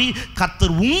மாற்றி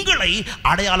கர்த்தர் உங்களை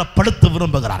அடையாளப்படுத்த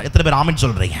விரும்புகிறார். எத்தனை பேர் ஆமென்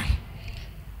சொல்றீங்க?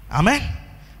 ஆமென்.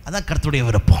 அதான் கர்த்தருடைய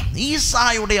விருப்பம்.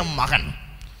 ஈசாயுடைய மகன்.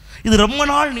 இது ரொம்ப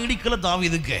நாள் நீடிக்கல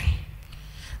தாவீதுக்கு.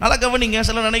 நல்லா கவனிங்க.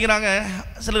 சிலர் நினைக்கிறாங்க,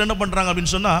 சிலர் என்ன பண்ணுறாங்க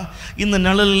அப்படின்னு சொன்னால், இந்த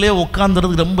நிழலிலே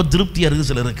உட்காந்துறதுக்கு ரொம்ப திருப்தியாக இருக்குது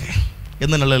சிலருக்கு.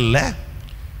 எந்த நிழலில்?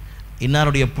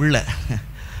 இன்னாருடைய பிள்ளை.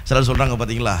 சிலர் சொல்கிறாங்க,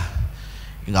 பார்த்தீங்களா,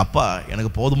 எங்கள் அப்பா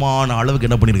எனக்கு போதுமான அளவுக்கு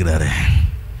என்ன பண்ணியிருக்கிறாரு,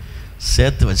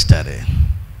 சேர்த்து வச்சிட்டாரு.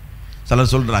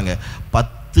 சிலர் சொல்கிறாங்க,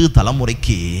 10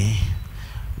 தலைமுறைக்கு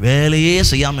வேலையே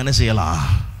செய்யாமல் என்ன செய்யலாம்,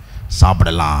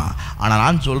 சாப்பிடலாம். ஆனால்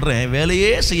நான் சொல்கிறேன், வேலையே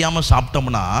செய்யாமல்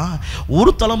சாப்பிட்டோம்னா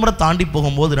ஒரு தலைமுறை தாண்டி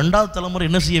போகும்போது 2வது தலைமுறை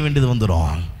என்ன செய்ய வேண்டியது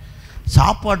வந்துடும்,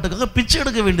 சாப்பாட்டுக்காக பிச்சை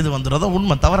எடுக்க வேண்டியது வந்துடும். அதான்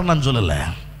உண்மை, தவிர நான் சொல்லலை.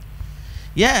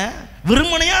 ஏன்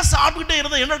வெறுமனையாக சாப்பிட்டுட்டே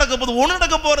இருந்தால் என்ன நடக்க போகுது? ஒன்றும்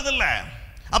நடக்க போகிறதில்ல.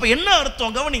 அப்போ என்ன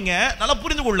அர்த்தம்? கவனிங்க, நல்லா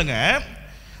புரிந்து கொள்ளுங்க.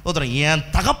 ஒருத்தர் என்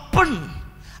தகப்பன்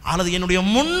அல்லது என்னுடைய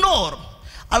முன்னோர்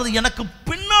அல்லது எனக்கு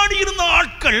பின்னாடி இருந்த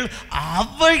ஆட்கள்,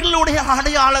 அவைகளுடைய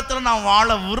அடையாளத்தில் நான் வாழ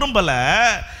விரும்பலை.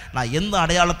 நான் எந்த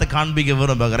அடையாளத்தை காண்பிக்க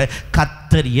விரும்புகிறேன்?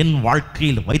 கர்த்தர் என்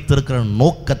வாழ்க்கையில் வைத்திருக்கிற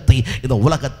நோக்கத்தை இந்த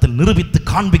உலகத்தில் நிரூபித்து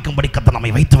காண்பிக்கும்படி கர்த்தர்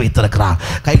நம்மை வைத்திருக்கிறார்.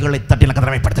 கைகளை தட்டி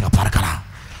கடமைப்படுத்துங்க பார்க்கலாம்.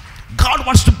 God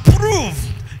wants to prove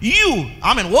you.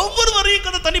 ஆமென். ஒவ்வொருவரையும்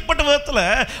கர்த்தர் தனிப்பட்ட விதத்தில்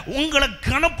உங்களை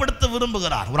கனப்படுத்த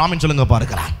விரும்புகிறார். ஒரு ஆமென் சொல்லுங்க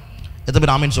பார்க்கலாம். எத்தனை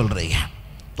பேர் ஆமென் சொல்றீங்க?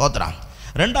 தோத்துறான்.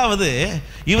 2வது,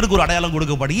 இவருக்கு ஒரு அடையாளம்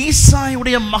கொடுக்கப்படும்.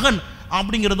 ஈசாயுடைய மகன்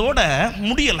அப்படிங்கிறதோட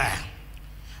முடியலை.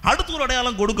 அடுத்து ஒரு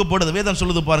அடையாளம் கொடுக்கப்படுது. வேதம்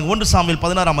சொல்லுது பாருங்க, 1 சாமுவேல்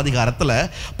 16ஆம் அதிகாரத்தில்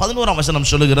 11ஆம் வசனம்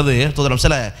சொல்லுகிறது.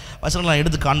 சில வசனங்களை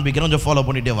எடுத்து காண்பிக்கிறோம், கொஞ்சம் ஃபாலோ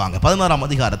பண்ணிட்டே வாங்க. 16ஆம்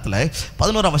அதிகாரத்தில்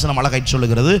 11ஆம் வசனம் அழகாய்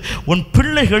சொல்லுகிறது, உன்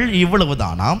பிள்ளைகள்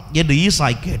இவ்வளவுதானா என்று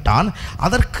ஈசாய் கேட்டான்.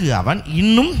 அதற்கு அவன்,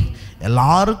 இன்னும்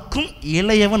எல்லாருக்கும்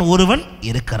இளையவன் ஒருவன்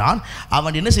இருக்கிறான்,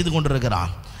 அவன் என்ன செய்து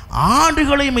கொண்டிருக்கிறான்?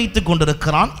 ஆடுகளை மேய்த்து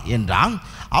கொண்டிருக்கிறான் என்றான்.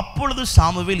 அப்பொழுது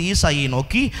சாமுவேல் ஈசாயை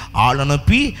நோக்கி, ஆள்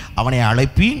அனுப்பி அவனை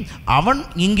அழைப்பி, அவன்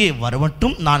இங்கே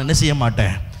வரவட்டும், நான் என்ன செய்ய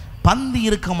மாட்டேன்? பந்தி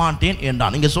இருக்க மாட்டேன்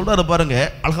என்றான். இங்கே சொல்றாரு பாருங்க,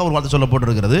 அழகா ஒரு வார்த்தை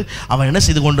சொல்லப்பட்டிருக்கிறது. அவன் என்ன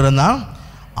செய்து கொண்டிருந்தான்?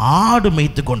 ஆடு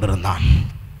மேய்த்து கொண்டிருந்தான்.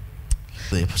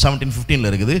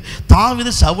 17:15 இருக்குது,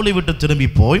 தாவீது சவுலை விட்டு திரும்பி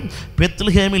போய்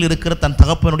பெத்லகேமில் இருக்கிற தன்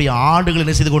தகப்பனுடைய ஆடுகளை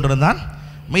என்ன செய்து கொண்டிருந்தான்?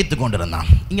 மேய்த்து கொண்டிருந்தான்.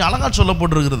 இங்கே அழகா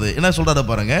சொல்லப்பட்டிருக்கிறது. என்ன சொல்றாரு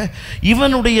பாருங்க,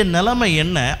 இவனுடைய நிலைமை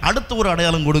என்ன? அடுத்த ஒரு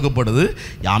அடையாளம் கொடுக்கப்படுது.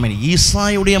 யாமின்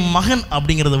ஈசாயுடைய மகன்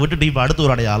அப்படிங்கிறத விட்டுட்டு இப்போ அடுத்த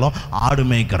ஒரு அடையாளம், ஆடு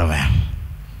மேய்க்கிறவன்.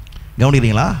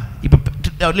 கவனிக்கிறீங்களா?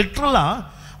 இப்போ லிட்ரலாக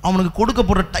அவனுக்கு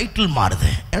கொடுக்கப்படுற டைட்டில்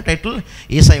மாறுது. என்ன டைட்டில்?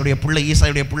 ஈசாயுடைய பிள்ளை,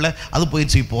 ஈசாயுடைய பிள்ளை. அது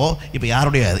போயிடுச்சு. இப்போ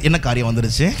யாருடைய என்ன காரியம்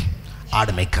வந்துருச்சு?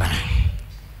 ஆடு மேய்க்கிறவன்.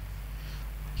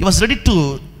 He was ready to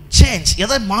change.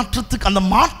 எதை மாற்றத்துக்கு, அந்த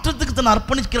மாற்றத்துக்கு தன்னை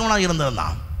அர்ப்பணிக்கிறவனாக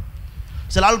இருந்ததுதான்.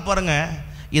 சில ஆள் பாருங்க,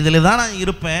 இதில் தான் நான்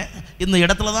இருப்பேன், இந்த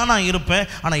இடத்துல தான் நான் இருப்பேன்,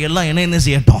 ஆனால் எல்லாம் என்ன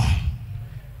செய்யட்டும்?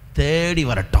 தேடி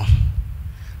வரட்டும்.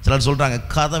 சிலர் சொல்கிறாங்க,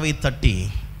 கதவை தட்டி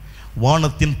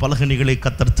வானத்தின் பலகணிகளை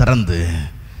கர்த்தர் திறந்து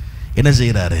என்ன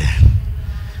செய்கிறாரு?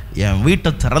 என்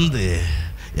வீட்டை திறந்து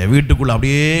என் வீட்டுக்குள்ளே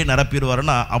அப்படியே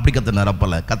நிரப்பிடுவாருன்னா, அப்படி கர்த்தர்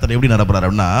நிரப்பலை. கர்த்தர் எப்படி நிரப்புறாரு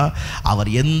அப்படின்னா, அவர்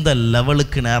எந்த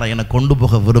லெவலுக்கு நேரம் என்னை கொண்டு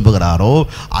போக விரும்புகிறாரோ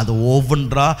அது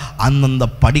ஒவ்வொன்றா அந்தந்த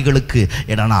படிகளுக்கு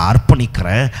என்னை நான்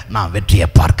அர்ப்பணிக்கிறேன். நான் வெற்றியை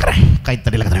பார்க்கிறேன்.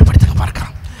 கைத்தடியில் கர்த்தரை படித்துக்க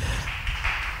பார்க்கிறேன்.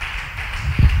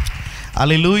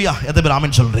 அல்லேலூயா. எத்தனை பேர்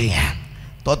ஆமென் சொல்றீங்க?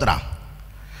 தோத்துறா.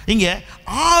 இங்கே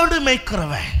ஆடு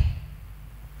மேய்க்கிறவன்.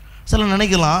 சில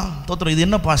நினைக்கலாம், தோத்துறோம், இது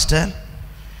என்ன பாஸ்டர்,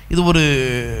 இது ஒரு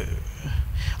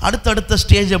அடுத்தடுத்த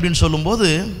ஸ்டேஜ் அப்படின்னு சொல்லும்போது,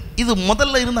 இது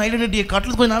முதல்ல இருந்த ஐடென்டிட்டியை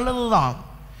காட்டுறது கொஞ்சம் நல்லது தான்.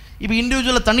 இப்போ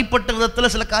இண்டிவிஜுவலாக தனிப்பட்ட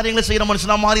விதத்தில் சில காரியங்களை செய்கிற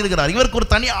மனுஷனாக மாறி இருக்கிறார். இவருக்கு ஒரு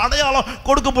தனி அடையாளம்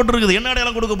கொடுக்கப்பட்டிருக்குது. என்ன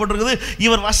அடையாளம் கொடுக்கப்பட்டிருக்குது?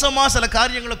 இவர் வசமாக சில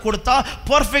காரியங்களை கொடுத்தா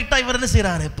பர்ஃபெக்டாக இவர் என்ன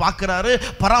செய்கிறாரு? பார்க்குறாரு,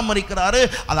 பராமரிக்கிறாரு,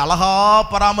 அதை அழகாக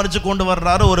பராமரித்து கொண்டு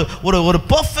வர்றாரு. ஒரு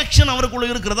பர்ஃபெக்ஷன்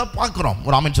அவருக்குள்ளே இருக்கிறத பார்க்குறோம்.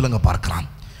 ஒரு ஆமென் சொல்லுங்க பார்க்கலாம்.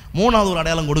 மூணாவது ஒரு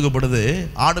அடையாளம் கொடுக்கப்படுது,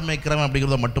 ஆடு மேய்க்கிறவன்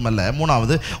அப்படிங்கிறத மட்டுமல்ல.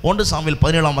 மூணாவது 1 சாமுவேல்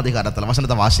 17ஆம் அதிகாரத்தில்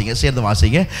வசனத்தை வாசிங்க, சேர்ந்து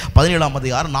வாசிங்க. 17ஆம்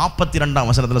அதிகாரம் 42ஆம்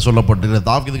வசனத்தில் சொல்லப்பட்டிருக்கிறது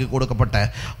தாவீதுக்கு கொடுக்கப்பட்ட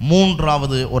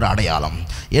மூன்றாவது ஒரு அடையாளம்.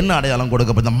 என்ன அடையாளம்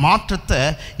கொடுக்கப்பட்ட? மாற்றத்தை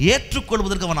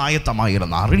ஏற்றுக்கொள்வதற்கு அவன் ஆயத்தமாக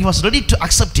இருந்தான். He was ready to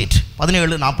accept it.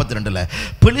 17:42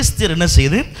 பெலிஸ்தர் என்ன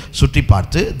செய்து சுற்றி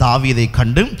பார்த்து தாவீதை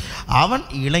கண்டு, அவன்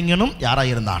இளைஞனும்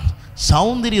யாராக இருந்தான்?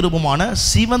 சௌந்தரிய ரூபமான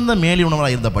சிவந்த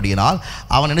மேலியுணவராக இருந்தபடியினால்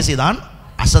அவன் என்ன செய்தான்?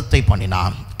 அசத்தை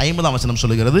பண்ணினான். 50ஆம் வசனம்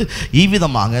சொல்லுகிறது,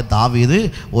 இவ்விதமாக தாவீது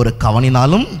ஒரு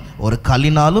கவனினாலும் ஒரு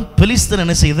கல்லினாலும் பெலிஸ்தர்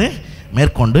என்ன செய்து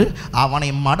மேற்கொண்டு அவனை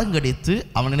மடங்கடித்து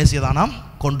அவன் என்ன செய்தானாம்?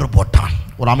 கொன்று போட்டான்.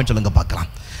 ஒரு ஆமென் சொல்லுங்க பார்க்கலாம்.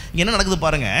 இங்கே என்ன நடக்குது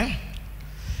பாருங்க.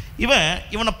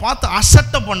 இவனை பார்த்து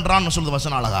அசட்டை பண்ணுறான்னு சொல்லுது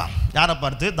வசனம் அழகா. யாரை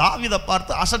பார்த்து? தாவீதை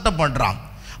பார்த்து அசட்டை பண்ணுறான்.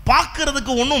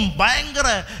 பார்க்கறதுக்கு ஒன்றும் பயங்கர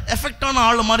எஃபெக்டான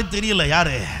ஆள் மாதிரி தெரியல.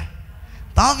 யாரு?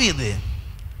 தாவீது.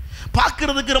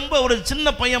 பார்க்கறதுக்கு ரொம்ப ஒரு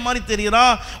சின்ன பையன் மாதிரி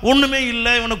தெரியுறான். ஒன்றுமே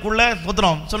இல்லை இவனுக்குள்ள.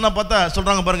 புத்திரம் சொன்ன பார்த்தா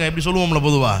சொல்கிறாங்க பாருங்க, எப்படி சொல்லுவோம்ல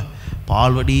பொதுவா,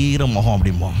 பால்வடீர முகம்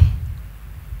அப்படிம்போம்.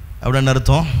 அப்படின்னு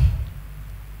அர்த்தம்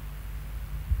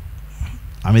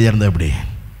அமைதியாக இருந்தால் எப்படி?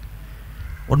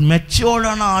 ஒரு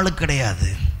மெச்சோர்டான ஆளு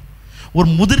கிடையாது, ஒரு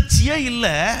முதிர்ச்சியே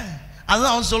இல்லை.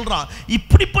 அதுதான் அவன் சொல்கிறான்,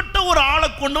 இப்படிப்பட்ட ஒரு ஆளை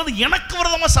கொண்டு வந்து எனக்கு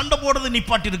விரதமாக சண்டை போடுறது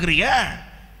நிப்பாட்டி இருக்கிறீங்க.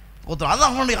 அதான்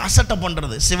அவனுடைய அசட்டை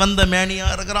பண்ணுறது. சிவந்த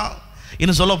மேனியாக இருக்கிறான்.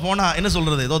 இன்னும் சொல்ல போனால் என்ன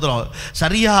சொல்கிறது? தோத்திரம்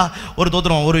சரியா ஒரு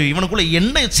தோத்திரம் ஒரு இவனுக்குள்ள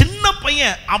என்ன சின்ன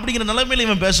பையன் அப்படிங்கிற நிலைமையில்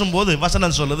இவன் பேசும்போது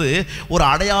வசனம் சொல்லுது, ஒரு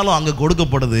அடையாளம் அங்கே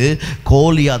கொடுக்கப்படுது.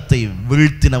 கோலியாத்தை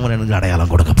வீழ்த்தினவன் எனக்கு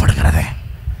அடையாளம் கொடுக்கப்படுகிறது.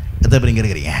 எதை பேர்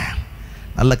இருக்கிறீங்க?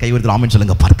 நல்ல கைவரித்தில் ஆமென்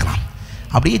சொல்லுங்க பார்க்கலாம்.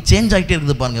 அப்படியே சேஞ்ச் ஆகிட்டே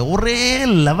இருக்குது பாருங்க. ஒரே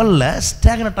லெவலில்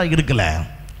ஸ்டாக்னட்டாக இருக்கல.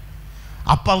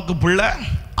 அப்பாவுக்கு பிள்ளை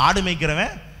ஆடு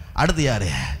மேய்க்கிறவன், அடுத்து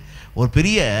யாரு? ஒரு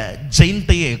பெரிய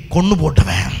ஜெயிண்ட்டையே கொண்டு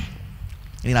போட்டவன்.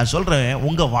 நான் சொல்கிறேன்,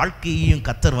 உங்கள் வாழ்க்கையையும்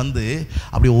கர்த்தர் வந்து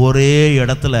அப்படி ஒரே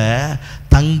இடத்துல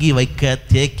தங்கி வைக்க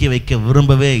தேக்கி வைக்க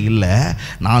விரும்பவே இல்லை.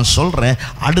 நான் சொல்கிறேன்,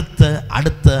 அடுத்த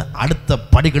அடுத்த அடுத்த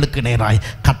படிகளுக்கு நேராய்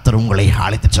கர்த்தர் உங்களை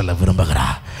அழைத்து செல்ல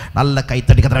விரும்புகிறார். நல்ல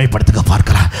கைத்தடி கர்த்தரை படுத்துக்க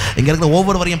பார்க்கிறார். இங்கே இருக்கிற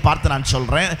ஒவ்வொருவரையும் பார்த்து நான்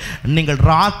சொல்கிறேன், நீங்கள்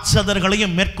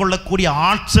ராட்சதர்களையும் மேற்கொள்ளக்கூடிய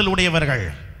ஆற்றல் உடையவர்கள்.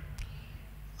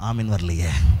 ஆமீன்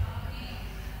வரலையே?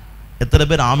 எத்தனை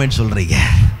பேர் ஆமீன் சொல்கிறீங்க?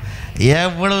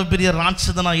 எவ்வளவு பெரிய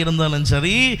ராட்சதனாக இருந்தாலும்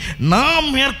சரி, நான்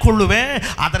மேற்கொள்ளுவேன்.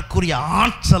 அதற்குரிய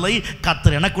ஆற்றலை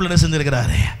கர்த்தர் எனக்குள்ள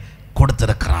செஞ்சிருக்கிறாரு,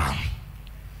 கொடுத்திருக்கிறான்.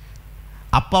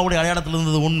 அப்பாவுடைய அடையாளத்தில்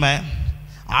இருந்தது உண்மை,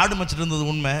 ஆடு மச்சிட்டு இருந்தது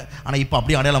உண்மை. ஆனால் இப்போ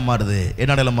அப்படியே அடையாளம் மாறுது.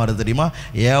 என்ன அடையாளம் மாறுது தெரியுமா?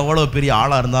 எவ்வளோ பெரிய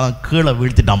ஆளாக இருந்தாலும் கீழே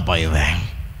வீழ்த்திட்டான்ப்பா இவன்.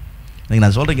 நீங்கள்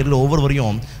நான் சொல்கிறேன், ஒவ்வொரு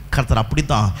வரையும் கர்த்தர்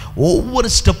அப்படித்தான் ஒவ்வொரு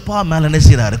ஸ்டெப்பாக மேலே என்ன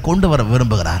செய்கிறாரு, கொண்டு வர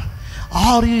விரும்புகிறார்.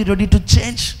 Are you ready to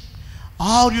change?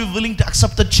 Are you willing to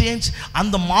accept the change?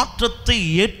 அந்த மாற்றத்தை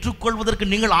ஏற்றுக்கொள்வதற்கு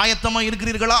நீங்கள் ஆயத்தமாக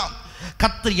இருக்கிறீர்களா?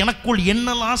 கர்த்தர் எனக்குள்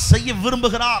என்னெல்லாம் செய்ய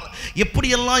விரும்புகிறார்,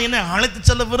 எப்படியெல்லாம் என்னை அழைத்து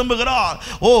செல்ல விரும்புகிறார்.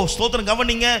 ஓ ஸ்தோத்திரம்.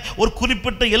 கவனிங்க, ஒரு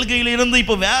குறிப்பிட்ட எல்கையில் இருந்து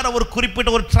இப்போ வேற ஒரு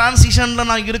குறிப்பிட்ட ஒரு டிரான்சிஷனில்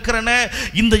நான் இருக்கிறேனே,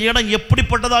 இந்த இடம்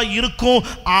எப்படிப்பட்டதாக இருக்கும்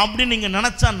அப்படின்னு நீங்கள்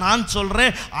நினச்சா நான்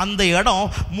சொல்கிறேன், அந்த இடம்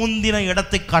முந்தின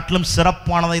இடத்தை காட்டிலும்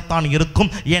சிறப்பானதைத்தான்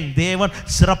இருக்கும். என் தேவன்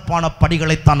சிறப்பான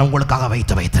படிகளைத்தான் உங்களுக்காக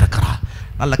வைத்திருக்கிறார்.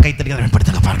 நல்ல கைத்தறிகளை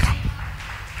பயன்படுத்துங்க பாருங்க.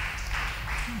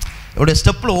 இவருடைய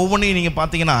ஸ்டெப்பில் ஒவ்வொன்றையும் நீங்கள்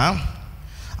பார்த்தீங்கன்னா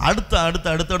அடுத்த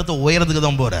உயரத்துக்கு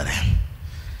தான் போகிறாரு.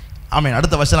 ஆமாம்.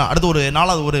 அடுத்த வசனம், அடுத்து ஒரு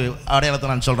 4வது ஒரு அடையாளத்தை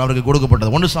நான் சொல்கிறேன். அவருக்கு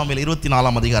கொடுக்கப்பட்டது 1 சாமுவேல்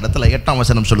 24ஆம் அதிகாரத்தில் 8ஆம்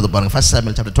வசனம் சொல்லுது பாருங்க. 1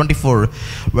 Samuel chapter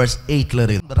 24:8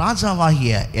 இருக்கு.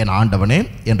 ராஜாவாகிய என் ஆண்டவனே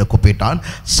என்று கூப்பிட்டான்.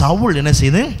 சவுல் என்ன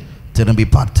செய்து திரும்பி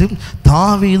பார்த்து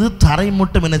தாவீது தரை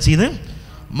மட்டும் என்ன செய்து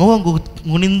முகம்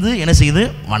குனிந்து என்ன செய்து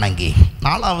வணங்கி.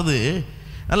 4வது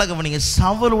நல்லா கவனிங்க,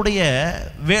 சவுலுடைய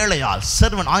வேலையால்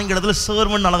சர்வன், ஆங்கிலத்தில்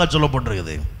சர்வன் அழகாக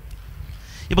சொல்லப்பட்டிருக்குது.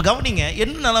 இப்போ கவனிங்க,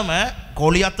 என்ன நிலைமை,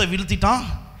 கோலியாத்தை வீழ்த்திட்டான்.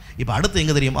 இப்போ அடுத்து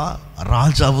எங்கே தெரியுமா,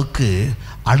 ராஜாவுக்கு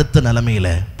அடுத்த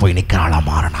நிலைமையில் போய் நிற்கிற ஆளாக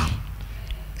மாறினான்.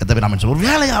 எத்தனை பேர் நம்ம ஒரு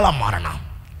வேலையாளாக மாறினான்.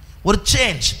 ஒரு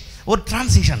சேஞ்ச், ஒரு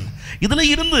டிரான்சிஷன்.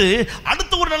 இதில் இருந்து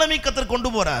அடுத்த ஒரு நிலைமை கர்த்தர் கொண்டு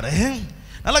போகிறாரு.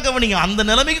 நல்லா கவனிங்க, அந்த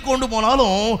நிலைமைக்கு கொண்டு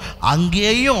போனாலும்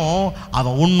அங்கேயும்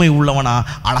அவன் உண்மை உள்ளவனா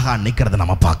அழகாக நிற்கிறத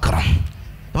நம்ம பார்க்குறோம்.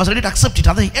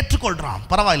 அதை ஏற்றுக்கொள்கிறான்.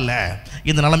 பரவாயில்ல,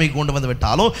 இந்த நிலைமைக்கு கொண்டு வந்து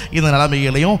விட்டாலும் இந்த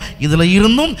நிலைமைகளையும் இதில்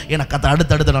இருந்தும் எனக்கு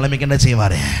அடுத்தடுத்த நிலைமைக்கு என்ன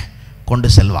செய்வார், கொண்டு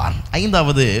செல்வான்.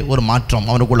 5வது ஒரு மாற்றம்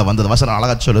அவனுக்குள்ளே வந்தது. வசனம்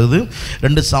அழகாக சொல்லுது.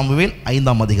 2 சாமுவேல்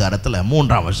 5ஆம் அதிகாரத்தில்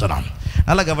 3ஆம் வசனம்.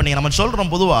 நல்லா கவனிங்க, நம்ம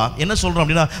சொல்கிறோம் பொதுவாக என்ன சொல்கிறோம்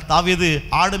அப்படின்னா, தாவீது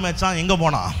ஆடு மேய்ச்சான், எங்கே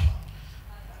போனான்,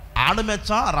 ஆடு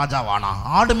மேய்ச்சா ராஜாவானா,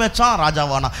 ஆடு மேய்ச்சா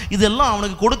ராஜாவானா. இதெல்லாம்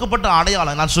அவனுக்கு கொடுக்கப்பட்ட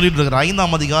அடையாளம். நான் சொல்லிட்டு இருக்கிறேன்.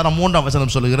 5ஆம் அதிகாரம் 3ஆம்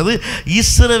வசனம் சொல்லுகிறது,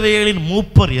 இஸ்ரவேலின்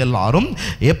மூப்பர் எல்லாரும்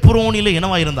எப்ரோனிலே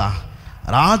என்னவாயிருந்தா,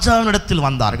 ராஜாவினிடத்தில்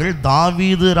வந்தார்கள்.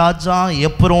 தாவீது ராஜா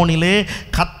எப்ரோனிலே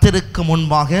கர்த்தருக்கு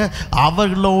முன்பாக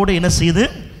அவர்களோடு என்ன செய்து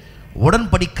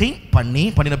உடன்படிக்கை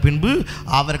பண்ணின பின்பு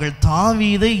அவர்கள்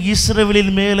தாவீதை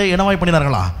இஸ்ரவேலின் மேலே என்னவாய்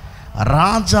பண்ணினார்களா,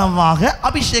 ராஜாவாக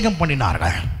அபிஷேகம்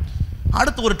பண்ணினார்கள்.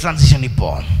 அடுத்து ஒரு டிரான்சிஷன்.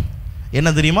 இப்போ என்ன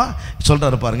தெரியுமா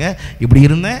சொல்கிறாரு பாருங்க, இப்படி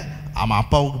இருந்தேன், ஆமாம்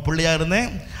அப்பாவுக்கு பிள்ளையாக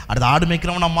இருந்தேன், அடுத்து ஆடு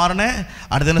மேய்க்கிறவனாக மாறினேன்,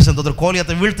 அடுத்து என்ன செஞ்ச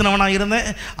கோலியத்தை வீழ்த்தினவனாக இருந்தேன்,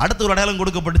 அடுத்து ஒரு அடையாளம்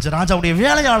கொடுக்கப்பட்டுச்சு, ராஜாவுடைய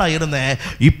வேலையாளாக இருந்தேன்,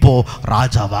 இப்போது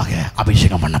ராஜாவாக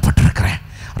அபிஷேகம் பண்ணப்பட்டிருக்கிறேன்,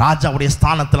 ராஜாவுடைய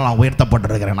ஸ்தானத்தில் நான்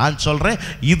உயர்த்தப்பட்டிருக்கிறேன். நான் சொல்கிறேன்,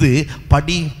 இது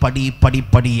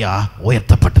படிப்படியாக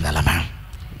உயர்த்தப்பட்ட நிலைமை.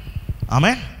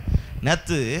 ஆமாம்.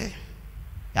 நேற்று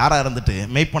யாராக இருந்துட்டு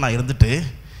மேய்ப்பனாக இருந்துட்டு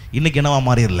இன்றைக்கி என்னவா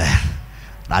மாறிடல,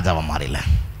 ராஜாவாக மாறிடல.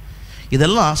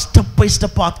 இதெல்லாம் ஸ்டெப் பை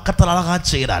ஸ்டெப்பாக கர்த்தர் அழகாக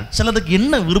செய்கிறார். சிலருக்கு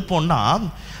என்ன விருப்பம்னா,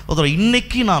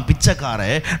 இன்னைக்கு நான்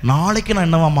பிச்சைக்காரன், நாளைக்கு நான்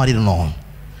என்னவா மாறிடணும்,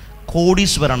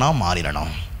 கோடீஸ்வரனாக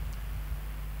மாறிடணும்.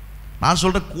 நான்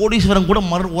சொல்கிறேன், கோடீஸ்வரன்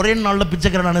கூட ஒரே நாளில்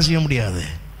பிச்சைக்காரன் என்ன செய்ய முடியாது,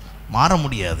 மாற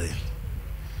முடியாது.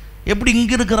 எப்படி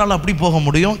இங்கே இருக்கிறாள் அப்படி போக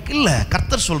முடியும்? இல்லை.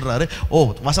 கர்த்தர் சொல்கிறாரு, ஓ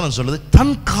வசனம் சொல்லுது,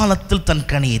 தன் காலத்தில் தன்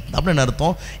கனி அப்படின்னு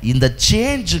அர்த்தம். இந்த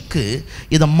சேஞ்சுக்கு,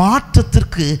 இந்த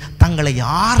மாற்றத்திற்கு தங்களை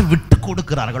யார் விட்டு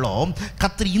கொடுக்கிறார்களோ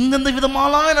கர்த்தர் இந்தந்த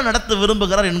விதமாக நடத்த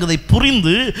விரும்புகிறார் என்பதை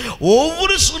புரிந்து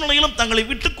ஒவ்வொரு சூழ்நிலையிலும் தங்களை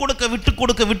விட்டு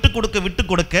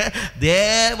கொடுக்க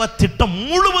தேவ திட்டம்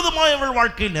முழுவதுமாக இவள்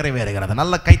வாழ்க்கையில் நிறைவேறுகிறது.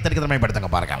 நல்ல கைத்தறிக்கை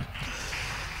பயன்படுத்துங்க பாருங்க.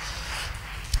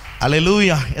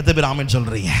 அல்லேலூயா. எத்தனை பேர் ஆமென்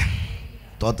சொல்றீங்க?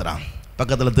 தோத்துறான்.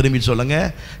 பக்கத்தில் திரும்பி சொல்லுங்க,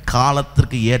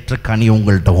 காலத்திற்கு ஏற்ற கனி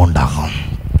உங்கள்கிட்ட உண்டாகும்.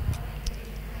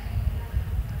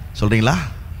 சொல்றீங்களா?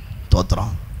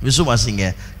 தோத்துறோம்.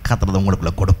 விசுவாசிங்க, கர்த்தர்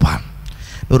உங்களுக்குள்ள கொடுப்பான்.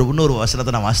 இன்னொரு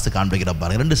வசனத்தை நான் வாசித்து காண்பிக்கிறேன்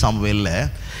பாருங்க. 2 சாமுவேலில்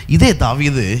இதே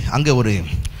தாவீது அங்கே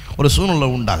ஒரு சூழ்நிலை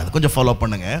உண்டாகுது. கொஞ்சம் ஃபாலோ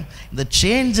பண்ணுங்க. இந்த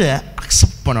சேஞ்சை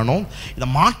அக்செப்ட் பண்ணணும், இந்த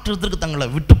மாற்றத்திற்கு தங்களை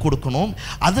விட்டு கொடுக்கணும்,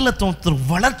 அதில்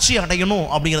வளர்ச்சி அடையணும்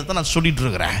அப்படிங்கிறத நான் சொல்லிட்டு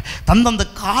இருக்கிறேன். தந்தந்த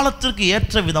காலத்திற்கு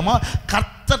ஏற்ற விதமாக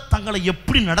கர்த்தர் தங்களை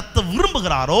எப்படி நடத்த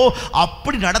விரும்புகிறாரோ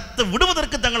அப்படி நடத்த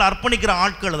விடுவதற்கு தங்களை அர்ப்பணிக்கிற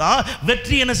ஆட்கள் தான்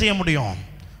வெற்றி என்ன செய்ய முடியும்,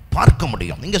 பார்க்க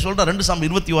முடியும். இங்கே சொல்கிற 2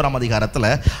 சாமுவேல் 21ஆம் அதிகாரத்தில்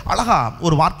அழகா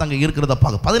ஒரு வார்த்தை அங்கே இருக்கிறத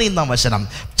பார்க்க. 15ஆம் வசனம்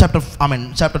சாப்டர்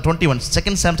 21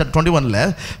 2 Samuel chapter 21ல்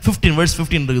 15 verse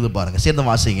 15 இருக்குது பாருங்க. சேர்ந்து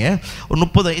வாசிங்க. ஒரு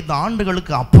 35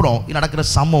 ஆண்டுகளுக்கு அப்புறம் நடக்கிற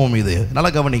சம்பவம் இது.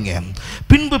 நல்லா கவனிங்க.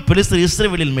 பின்பு பெலிஸ்தர்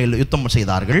இஸ்ரவேலின் மேல் யுத்தம்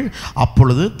செய்தார்கள்.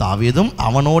 அப்பொழுது தாவீதும்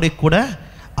அவனோட கூட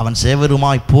அவன்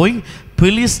சேவருமாய் போய்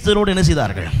பெலிஸ்தரோடு என்ன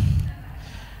செய்தார்கள்?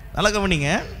 நல்லா கவனிங்க.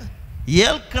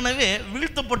 ஏற்கனவே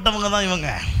வீழ்த்தப்பட்டவங்க தான் இவங்க.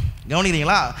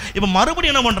 கவனிக்கிறீங்களா? இப்போ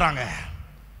மறுபடியும் என்ன பண்ணுறாங்க?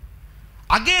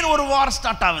 அகைன் ஒரு வார்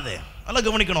ஸ்டார்ட் ஆகுது. அதெல்லாம்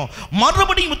கவனிக்கணும்.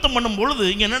 மறுபடியும் யுத்தம் பண்ணும் பொழுது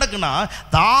இங்கே என்ன நடக்குன்னா,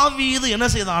 தாவீது என்ன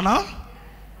செய்தானா?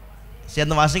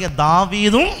 சேர்ந்த வாசிங்க.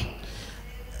 தாவீதும்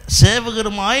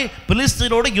சேவகருமாய்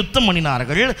பெலிஸ்தரோடு யுத்தம்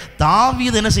பண்ணினார்கள்.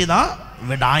 தாவீது என்ன செய்தான்?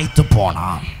 விடாய்த்து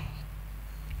போனான்.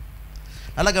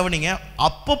 நல்லா கவனிங்க.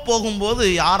 அப்போ போகும்போது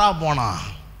யாரா போனா?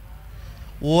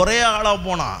 ஒரே ஆளா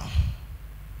போனா.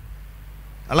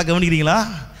 நல்லா கவனிக்கிறீங்களா?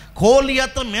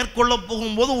 கோலியாத்தை மேற்கொள்ள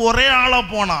போகும்போது ஒரே ஆளா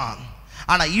போனான்.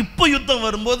 ஆனா இப்போ யுத்தம்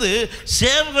வரும்போது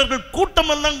சேவகர்கள்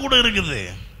கூட்டமெல்லாம் கூட இருக்குது.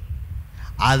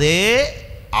 அதே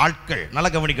ஆட்கள், நல்லா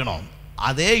கவனிக்கணும்,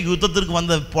 அதே யுத்தத்திற்கு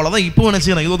வந்த போலதான் இப்போ என்ன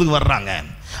செய்யணும்? யுத்தத்துக்கு வர்றாங்க.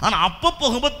 ஆனா அப்போ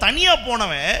போகும்போது தனியா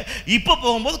போனவன் இப்போ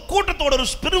போகும்போது கூட்டத்தோட ஒரு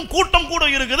பெரும் கூட்டம் கூட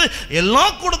இருக்குது. எல்லா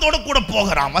கூட்டத்தோட கூட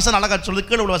போகிறான். வசனம் அழகா சொல்லுது.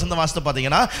 கீழே உள்ள வசந்த வாசத்தை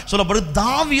பார்த்தீங்கன்னா சொல்லப்படுது,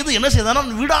 தாவீது என்ன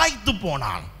செய்தான்? விடாய்த்து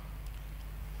போனான்.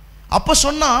 அப்போ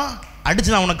சொன்னா,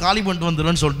 அடிச்சு நான் உன்னை காலி பண்ணிட்டு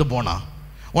வந்துடுவேன்னு சொல்லிட்டு போனான்.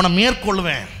 உன்னை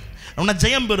மேற்கொள்வேன், உன்னை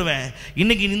ஜெயம் பெறுவேன்,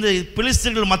 இன்னைக்கு இந்த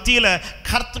பெலிஸ்தர்கள் மத்தியில்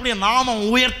கர்த்தருடைய நாமம்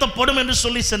உயர்த்தப்படும் என்று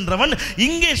சொல்லி சென்றவன்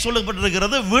இங்கே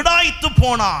சொல்லப்பட்டிருக்கிறது விடாய்த்து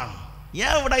போனான்.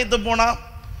 ஏன் விடாய்த்து போனான்?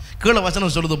 கீழே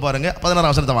வசனம் சொல்லுது பாருங்க. 16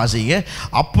 வசனத்தை வாசிங்க.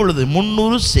 அப்பொழுது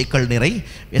 300 சேக்கல் நிறை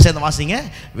வாசிங்க,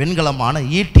 வெண்கலமான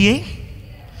ஈட்டியை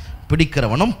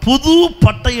பிடிக்கிறவனும் புது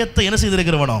பட்டயத்தை என்ன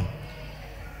செய்திருக்கிறவனும்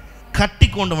கட்டி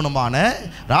கொண்டவனுமான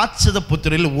ராட்சத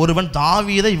புத்திரில் ஒருவன்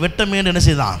தாவீதை வெட்டமே என்ன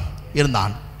செய்தான்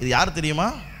இருந்தான். இது யார் தெரியுமா?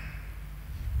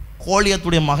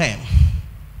 கோலியாத்துடைய மகன்.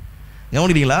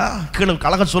 கவனிக்கிறீங்களா? கீழே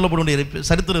கழக சொல்லப்படும்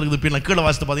சரித்திரம் இருக்குது. பின்ன கீழே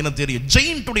வாசித்து பார்த்தீங்கன்னா தெரியும்.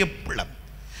 ஜெயின்ட்டுடைய பிள்ளை.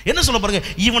 என்ன சொல்ல பாருங்க,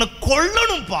 இவனை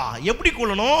கொல்லணும்ப்பா. எப்படி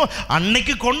கொல்லணும்?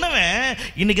 அன்னைக்கு கொன்னவன்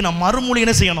இன்னைக்கு நான் மறுமொழி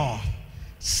என்ன செய்யணும்?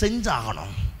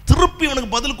 செஞ்சாகணும். திருப்பி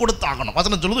இவனுக்கு பதில் கொடுத்தாகணும்.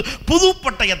 வசனம் சொல்லுது புது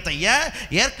பட்டயத்தை.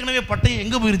 ஏற்கனவே பட்டயம்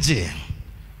எங்க போயிருச்சு?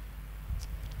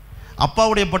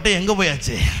 அப்பாவுடைய பட்டயம் எங்க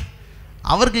போயாச்சு?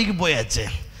 அவர் கைக்கு போயாச்சு.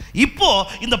 இப்போ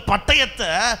இந்த பட்டயத்தை,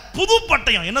 புது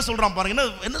பட்டயம் என்ன சொல்றான் பாருங்க.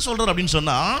 என்ன சொல்றாரு அப்படின்னு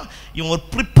சொன்னா, இவன் ஒரு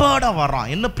ப்ரிப்பேர்டா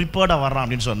வர்றான். என்ன ப்ரிப்பேர்டா வர்றான்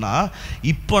அப்படின்னு சொன்னா,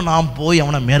 இப்போ நான் போய்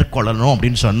அவனை மேற்கொள்ளணும்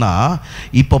அப்படின்னு சொன்னா,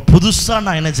 இப்போ புதுசா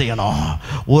நான் என்ன செய்யணும்?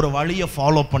 ஒரு வழியை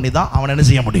ஃபாலோ பண்ணி தான் அவனை என்ன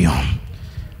செய்ய முடியும்?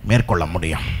 மேற்கொள்ள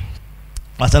முடியும்.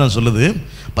 வசனம் சொல்லுது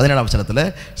 17ஆம் வசனத்தில்,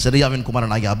 சிரியாவின்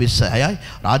குமாரனாகிய அபிஷேயாய்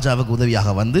ராஜாவுக்கு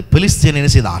உதவியாக வந்து பெலிஸ்தியனை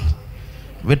என்ன செய்தான்?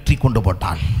 வெற்றி கொண்டு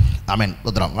போட்டான். ஆமென்.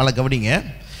 உத்தரம். நல்லா கவனிங்க.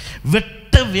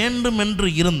 வெட்ட வேண்டும் என்று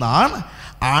இருந்தான்.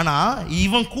 ஆனா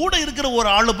இவன் கூட இருக்கிற ஒரு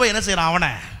ஆளு போய் என்ன செய்யறான்? அவனை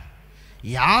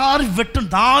யார் வெட்டும்?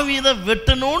 தாவீதை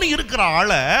வெட்டணும்னு இருக்கிற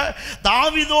ஆளை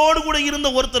தாவீதோடு கூட இருந்த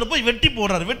ஒருத்தர் போய் வெட்டி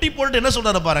போடுறாரு. வெட்டி போட்டு என்ன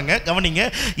சொல்றாரு பாருங்க, கவனிங்க.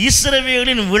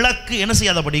 இஸ்ரவேலின் விளக்கு என்ன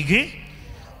செய்யாதபடிக்கு,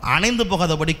 அணைந்து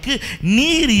போகாதபடிக்கு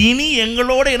நீர் இனி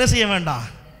எங்களோட என்ன செய்ய வேண்டாம்.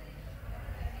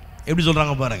 எப்படி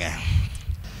சொல்றாங்க பாருங்க.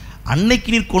 அன்னைக்கு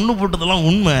நீர் கொண்டு போட்டதெல்லாம்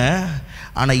உண்மை,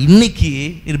 ஆனா இன்னைக்கு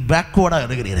நீர் பேக்வேர்டா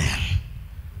இருக்கிறீர்.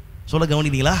 சொல்ல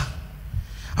கவனிக்கிறீங்களா?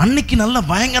 அன்னைக்கு நல்லா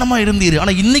பயங்கரமா இருந்தீர்,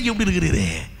 ஆனா இன்னைக்கு எப்படி இருக்கிறீரு?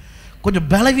 கொஞ்சம்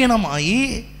பலவீனமாகி,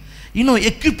 இன்னும்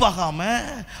எக்யூப் ஆகாம,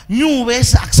 நியூ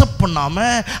வேஸ் அக்செப்ட் பண்ணாம,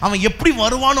 அவன் எப்படி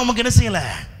வருவான்னு நமக்கு என்ன செய்யல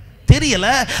தெரியல.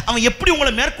 அவன் எப்படி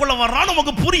உங்களை மேற்கொள்ள வர்றான்னு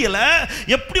நமக்கு புரியல.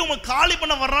 எப்படி உங்களை காலி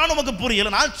பண்ண வர்றான்னு நமக்கு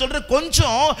புரியல. நான் சொல்றேன்,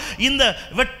 கொஞ்சம் இந்த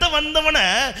வெட்ட வந்தவனை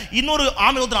இன்னொரு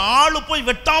ஆளு போய்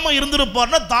வெட்டாம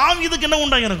இருந்திருப்பார்னா தாவீதுக்கு என்ன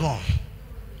உண்டாக இருக்கும்?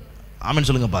 ஆமென்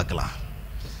சொல்லுங்க பார்க்கலாம்.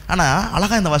 ஆனா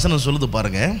அழகா இந்த வசனம் சொல்லுது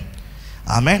பாருங்க.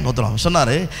 ஆமென். நோத்திரம்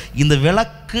சொன்னாரு, இந்த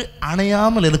விளக்கு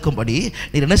அணையாமல் இருக்கும்படி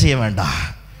நீர் என்ன செய்ய வேண்டாம்?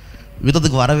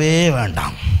 யுத்தத்துக்கு வரவே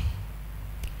வேண்டாம்.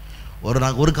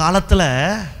 ஒரு காலத்தில்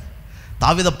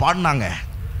தாவீதை பாடினாங்க.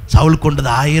 சவுல் கொண்டது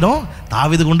 1000,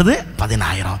 தாவீது கொண்டது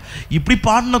 10000. இப்படி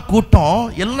பாடின கூட்டம்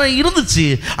எல்லாம் இருந்துச்சு.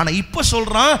 ஆனா இப்ப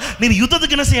சொல்றான், நீர்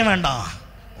யுத்தத்துக்கு என்ன செய்ய வேண்டாம்?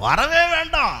 வரவே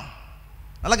வேண்டாம்.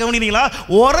 நல்லா கவனிக்கிறீங்களா?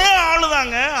 ஒரே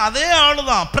ஆளுதாங்க, அதே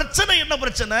ஆளுதான். பிரச்சனை என்ன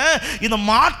பிரச்சனை? இந்த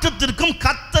மாற்றத்திற்கும்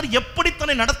கர்த்தர் எப்படி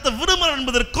தன்னை நடத்த விரும்புகிறார்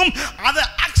என்பதற்கும் அதை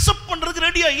அக்செப்ட் பண்றதுக்கு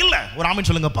ரெடியா இல்லை. ஒரு ஆமென்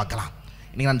சொல்லுங்க பார்க்கலாம்.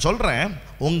 இன்னைக்கு நான் சொல்றேன்,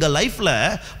 உங்க லைஃப்ல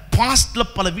பாஸ்ட்ல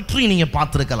பல விக்டரி நீங்க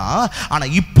பார்த்திருக்கலாம். ஆனா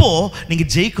இப்போ நீங்க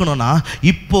ஜெயிக்கணும்னா,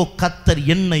 இப்போ கர்த்தர்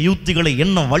என்ன யுக்திகளை,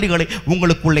 என்ன வழிகளை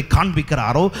உங்களுக்குள்ளே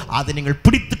காண்பிக்கிறாரோ அதை நீங்கள்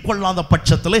பிடித்துக் கொள்ளாத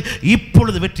பட்சத்தில்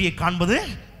இப்பொழுது வெற்றியை காண்பது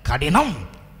கடினம்.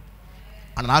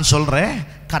 நான் சொல்றேன்,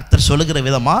 கர்த்தர் சொல்லுகிற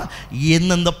விதமா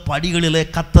எந்தெந்த படிகளில்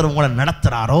கர்த்தர் உங்களை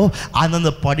நடத்துறாரோ அந்தந்த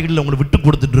படிகளில் உங்களை விட்டு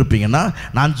கொடுத்துட்டு இருப்பீங்கன்னா,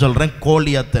 நான் சொல்றேன்,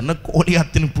 கோலியாத் என்ன,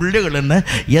 கோலியாத்தின் பிள்ளைகள் என்ன,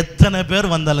 எத்தனை பேர்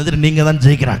வந்தாலும் நீங்க தான்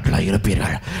ஜெயிக்கிறார்களா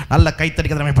இருப்பீர்கள். நல்ல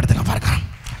கைத்தடிக்க திறமைப்படுத்துங்க பாருங்க.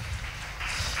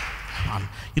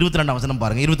 22ஆம் வசனம்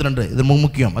பாருங்க. 22 இது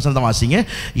முக்கியம். வசனத்தை வாசிங்க.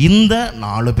 இந்த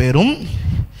 4 பேரும்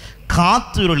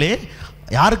காத்துருளே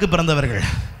யாருக்கு பிறந்தவர்கள்?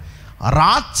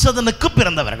 ராட்சதனுக்கு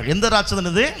பிறந்தவர்கள். எந்த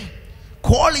ராட்சதன் இது?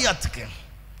 கோலியாத்துக்கு.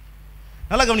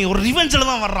 நல்லா கவனி, ஒரு ரிவெஞ்சில்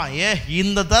தான் வர்றான்.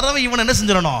 இந்த தடவை இவன் என்ன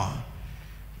செஞ்சிடணும்,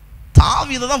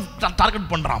 தாவீதை தான்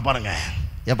டார்கெட் பண்ணுறான் பாருங்க.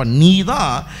 எப்போ நீ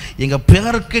தான் எங்கள்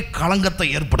பேருக்கு களங்கத்தை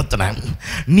ஏற்படுத்தின,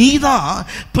 நீ தான்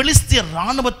பெலிஸ்தியர்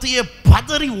இராணுவத்தையே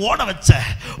பதறி ஓட வச்ச,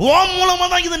 ஓ மூலமாக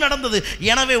தான் இது நடந்தது.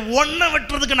 எனவே ஒன்றை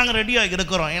வெட்டுறதுக்கு நாங்கள் ரெடியாக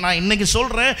இருக்கிறோம். ஏன்னா இன்னைக்கு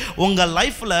சொல்கிறேன், உங்கள்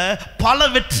லைஃப்பில் பல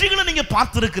வெற்றிகளை நீங்கள்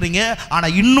பார்த்துருக்கிறீங்க.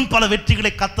 ஆனால் இன்னும் பல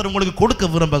வெற்றிகளை கர்த்தர் உங்களுக்கு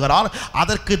கொடுக்க விரும்புகிறார்.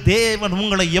 அதற்கு தேவன்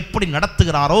உங்களை எப்படி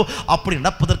நடத்துகிறாரோ அப்படி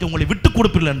நடப்பதற்கு உங்களை விட்டு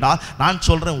கொடுப்பீர்கள் என்றால் நான்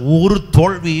சொல்கிறேன், ஒரு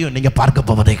தோல்வியும் நீங்கள் பார்க்க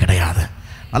போவதே கிடையாது.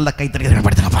 நல்ல கைத்தறிகளை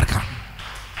படுத்துங்க பார்க்கலாம்.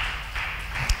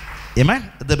 ஏமேன்,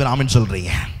 எத்தனை பேர் ஆமீன்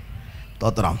சொல்றீங்க?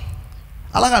 தோத்திரம்.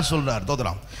 அழகா சொல்றார்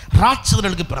தோத்திரம்.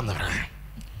 ராட்சதர்களுக்கு பிறந்தவர்கள்,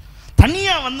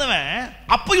 தனியா வந்தவன்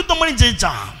அப்ப யுத்தம் பண்ணி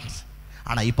ஜெயிச்சான்.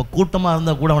 ஆனா இப்ப கூட்டமா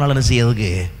இருந்தா கூட அவனால என்ன செய்யறதுக்கு,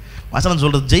 வசனம்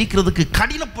சொல்றது, ஜெயிக்கிறதுக்கு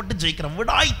கடினப்பட்டு ஜெயிக்கிறான்,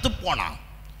 விடாய்த்து போனான்.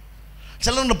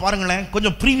 சிலர் பாருங்களேன்,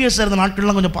 கொஞ்சம் ப்ரீவியஸாக இருந்த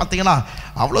நாட்கள்லாம் கொஞ்சம் பார்த்தீங்கன்னா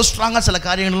அவ்வளோ ஸ்ட்ராங்காக சில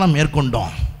காரியங்கள்லாம்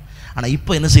மேற்கொண்டோம். ஆனால்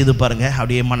இப்போ என்ன செய்யுது பாருங்க,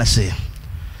 அப்படியே மனசு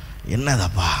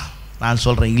என்னதாப்பா. நான்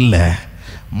சொல்கிறேன், இல்லை,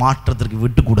 மாற்றத்திற்கு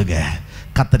விட்டு கொடுங்க.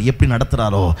 கர்த்தர் எப்படி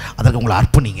நடத்துகிறாரோ அதற்கு உங்களை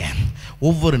அர்ப்பணிங்க.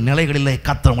 ஒவ்வொரு நிலைகளில்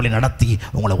கர்த்தர் உங்களை நடத்தி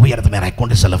உங்களை உயர்ந்த நேராக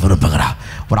கொண்டு செல்ல விரும்புகிறார்.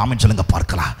 ஒரு ஆமென் சொல்லுங்க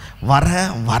பார்க்கலாம். வர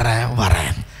வர வர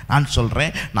நான்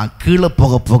சொல்கிறேன், நான் கீழே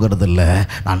போகிறது இல்லை,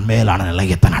 நான் மேலான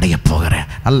நிலையத்தை அடைய போகிறேன்.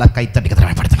 நல்லா கைத்தட்டி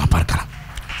கத்திரப்படுத்த நான் பார்க்கலாம்.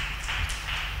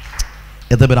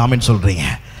 எத்தனை பேர் ஆமென் சொல்கிறீங்க?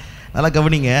 நல்லா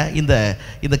கவனிங்க.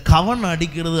 இந்த கவன்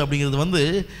அடிக்கிறது அப்படிங்கிறது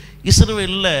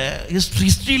இஸ்ரவேலில்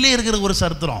ஹிஸ்ட்ரியிலே இருக்கிற ஒரு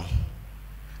சரித்திரம்.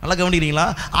 நல்லா கவனிக்கிறீங்களா?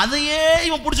 அதையே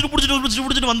இவன்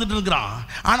பிடிச்சிட்டு வந்துட்டு இருக்கிறான்.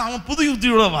 ஆனால் அவன் புது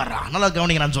யுக்தியோட வர்றான். நல்லா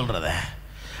கவனிங்க நான் சொல்கிறத.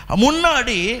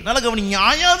 முன்னாடி நல்ல கவனி,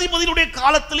 நியாயாதிபதியுடைய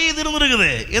காலத்திலே இது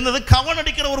இருந்திருக்குது. என்னது, கவன்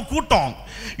அடிக்கிற ஒரு கூட்டம்.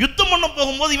 யுத்தம் பண்ண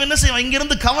போகும்போது இவன் என்ன செய்வான்,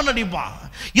 இங்கிருந்து கவன் அடிப்பான்.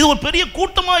 இது ஒரு பெரிய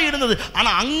கூட்டமாக இருந்தது.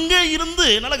 ஆனால் அங்கே இருந்து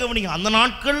நல்ல கவனிங்க, அந்த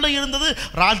நாட்களில் இருந்தது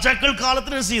ராஜாக்கள்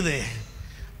காலத்தில் என்ன செய்யுது,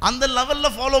 அந்த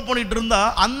லெவலில் ஃபாலோ பண்ணிட்டு இருந்தா,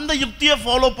 அந்த யுக்தியை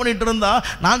ஃபாலோ பண்ணிட்டு இருந்தா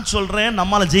நான் சொல்கிறேன்,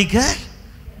 நம்மளால் ஜெயிக்க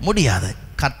முடியாது.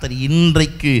 கர்த்தர்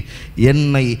இன்றைக்கு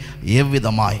என்னை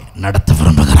எவ்விதமாய் நடத்த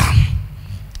விரும்புகிறான்.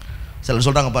 சிலர்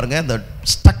சொல்கிறாங்க பாருங்க, இந்த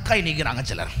ஸ்டக்காய் நிற்கிறாங்க.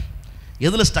 சிலர்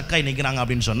எதில் ஸ்டக்காய் நிற்கிறாங்க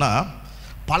அப்படின்னு சொன்னால்,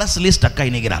 பழசுலேயே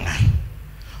ஸ்டக்காய் நிற்கிறாங்க.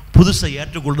 புதுசை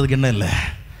ஏற்றுக்கொள்றதுக்கு என்ன இல்லை,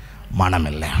 மனம்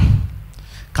இல்லை.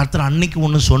 கர்த்தர் அன்னைக்கு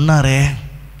ஒன்று சொன்னாரே,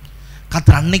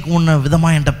 கர்த்தர் அன்னைக்கு ஒன்று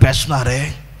விதமாக என்கிட்ட பேசினாரே,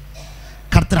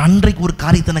 கர்த்தர் அன்றைக்கு ஒரு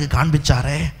காரியத்தை எனக்கு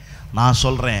காண்பிச்சாரே. நான்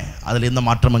சொல்கிறேன், அதில் எந்த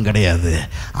மாற்றமும் கிடையாது.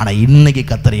 ஆனால் இன்னைக்கு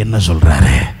கர்த்தர் என்ன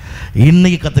சொல்கிறாரு,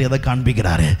 இன்னைக்கு கர்த்தர் எதை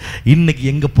காண்பிக்கிறாரு, இன்னைக்கு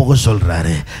எங்கே போக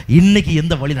சொல்கிறாரு, இன்னைக்கு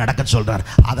எந்த வழி நடக்க சொல்கிறார்,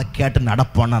 அதை கேட்டு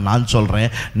நடப்போன்னா நான்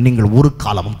சொல்கிறேன், நீங்கள் ஒரு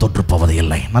காலமும் தொற்று போவது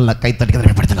இல்லை. நல்ல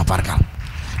கைத்தட்டி படுத்துங்க பாருங்க,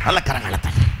 நல்ல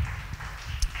கரங்களத்தை.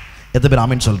 எத்தனை பேர்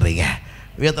ஆமீன் சொல்கிறீங்க?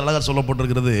 வேதத்தில் அழகாக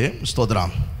சொல்லப்பட்டிருக்கிறது.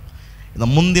 ஸ்தோத்திரம். இந்த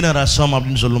முந்தின ரசம்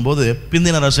அப்படின்னு சொல்லும்போது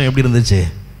பிந்தின ரசம் எப்படி இருந்துச்சு,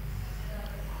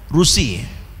 ருசி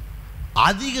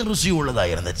அதிக ருசி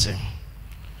உள்ளதாக இருந்துச்சு.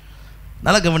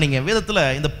 நல்லா கவனிங்க. வேதத்தில்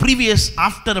இந்த ப்ரீவியஸ்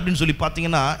ஆஃப்டர் அப்படின்னு சொல்லி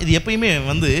பார்த்தீங்கன்னா, இது எப்பயுமே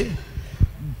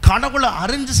கடவுளை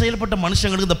அறிஞ்சு செயல்பட்ட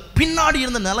மனுஷங்களுக்கு இந்த பின்னாடி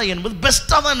இருந்த நிலை என்பது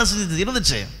பெஸ்ட்டாக தான் என்ன செஞ்சது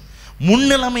இருந்துச்சு.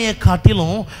 முன்னிலைமையை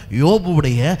காட்டிலும்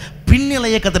யோபுடைய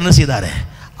பின்னிலையை கர்த்தர் என்ன செய்தார்,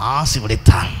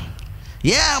 ஆசீர்வதித்தார்.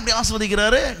 ஏன் அப்படி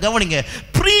ஆசீர்வதிக்கிறாரு கவனிங்க.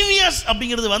 ப்ரீவியஸ்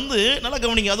அப்படிங்கிறது நல்லா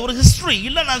கவனிங்க, அது ஒரு ஹிஸ்ட்ரி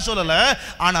இல்லை நான் சொல்லலை.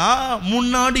 ஆனால்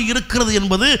முன்னாடி இருக்கிறது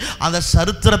என்பது அந்த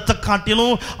சரித்திரத்தை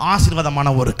காட்டிலும்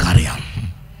ஆசீர்வாதமான ஒரு காரியம்.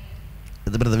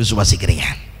 இது பிறகு விசுவாசிக்கிறீங்க?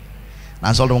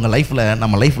 நான் சொல்கிறேன், உங்கள் லைஃப்பில்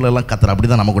நம்ம லைஃப்லலாம் கர்த்தர் அப்படி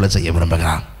தான் நமக்குள்ளே செய்ய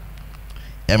விரும்புகிறான்.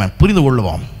 ஏன் புரிந்து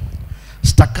கொள்ளுவோம்.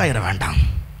 ஸ்டக் ஆகிட வேண்டாம்,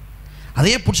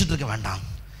 அதையே பிடிச்சிட்டு இருக்க வேண்டாம்.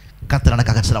 கர்த்தர்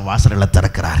எனக்காக சில வாசல்களை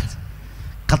திறக்கிறார்,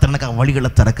 கர்த்தர் எனக்காக வழிகளை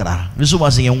திறக்கிறார்.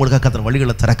 விசுவாசிங்க, உங்களுக்காக கர்த்தர்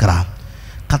வழிகளை திறக்கிறார்,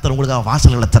 கர்த்தர் உங்களுக்காக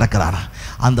வாசல்களை திறக்கிறார்.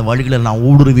 அந்த வழிகளில் நான்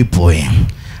ஊடுருவி போவேன்,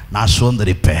 நான்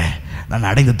சுதந்திரிப்பேன், நான்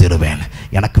அடைந்து தருவேன்.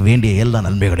 எனக்கு வேண்டிய எல்லா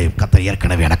நன்மைகளையும் கர்த்தர்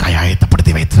ஏற்கனவே எனக்கு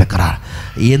ஆயத்தப்படுத்தி வைத்திருக்கிறார்.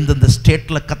 எந்தெந்த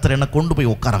ஸ்டேட்டில் கர்த்தர் என்னை கொண்டு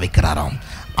போய் உட்கார வைக்கிறாரோ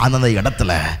அந்தந்த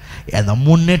இடத்துல அந்த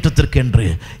முன்னேற்றத்திற்கு என்று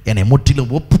என்னை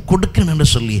முற்றிலும் ஒப்பு கொடுக்கணும் என்று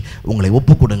சொல்லி உங்களை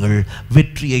ஒப்பு கொடுங்கள்.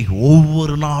 வெற்றியை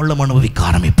ஒவ்வொரு நாளும் அனுபவிக்க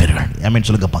ஆரம்பிப்பீர்கள். ஏமேன்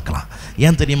சொல்லுங்க பார்க்கலாம்.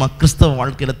 ஏன் தெரியுமா, கிறிஸ்தவ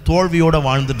வாழ்க்கையில் தோல்வியோடு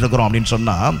வாழ்ந்துட்டு இருக்கிறோம் அப்படின்னு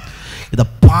சொன்னால், இதை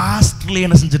பாஸ்ட்லேயே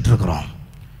என்ன செஞ்சுட்டு இருக்கிறோம்,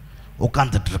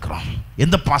 உட்காந்துட்டு இருக்கிறோம்.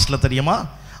 எந்த பாஸ்டில் தெரியுமா,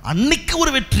 அன்னைக்கு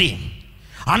ஒரு வெற்றி,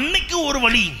 அன்னைக்கு ஒரு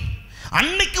வழி,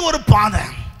 அன்னைக்கு ஒரு பாதை,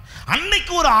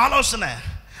 அன்னைக்கு ஒரு ஆலோசனை,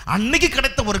 அன்னைக்கு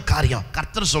கிடைத்த ஒரு காரியம்.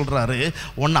 கர்த்தர் சொல்றாரு,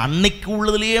 உன்னை அன்னைக்கு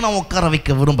உள்ளதுலேயே நான் உட்கார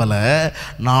வைக்க விரும்பலை,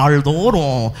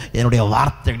 நாள்தோறும் என்னுடைய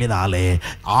வார்த்தைகளினாலே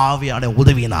ஆவியான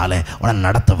உதவியினாலே உன்னை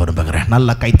நடத்த விரும்புகிறேன்.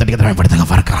 நல்லா கைத்தட்டி பயன்படுத்துங்க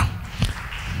பார்க்கலாம்.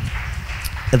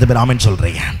 எத்தனை பேர் ஆமேன்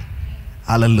சொல்றீங்க?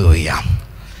 அல்லேலூயா,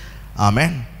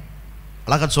 ஆமேன்.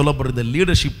 அழகாக சொல்லப்படுறது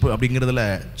லீடர்ஷிப் அப்படிங்கிறதுல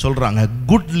சொல்கிறாங்க,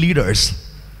 good leaders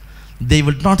they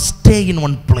will not stay in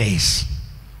one place.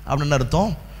 அப்படின்னு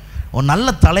அர்த்தம், ஒரு நல்ல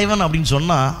தலைவன் அப்படின்னு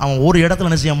சொன்னால் அவன் ஒரு இடத்துல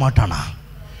என்ன செய்ய மாட்டானா,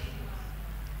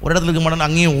 ஒரு இடத்துல இருக்க மாட்டான்,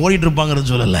 அங்கேயும் ஓடிட்டு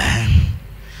இருப்பாங்கிறது சொல்லலை.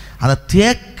 அந்த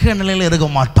தேக்க நிலையில் இருக்க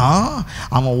மாட்டான்.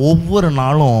 அவன் ஒவ்வொரு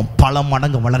நாளும் பல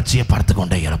மடங்கு வளர்ச்சியை பார்த்து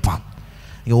கொண்டே இருப்பான்.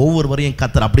 இங்கே ஒவ்வொருவரையும்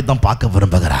கர்த்தர் அப்படி தான் பார்க்க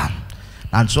விரும்புகிறான்.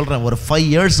 நான் சொல்கிறேன், ஒரு 5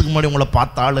 இயர்ஸுக்கு முன்னாடி உங்களை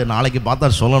பார்த்தாலும் நாளைக்கு பார்த்தா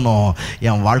சொல்லணும்,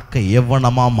 என் வாழ்க்கை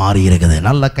எவ்வளமாக மாறி இருக்குது.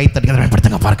 நல்லா கைத்தட்டி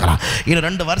பயன்படுத்துங்க பார்க்கலாம். இன்னும்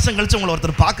 2 வருஷம் கழிச்சு உங்களை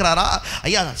ஒருத்தர் பார்க்குறாரா,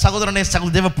 ஐயா சகோதரனே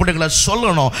சகோதர தேவ பிள்ளைகளை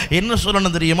சொல்லணும். என்ன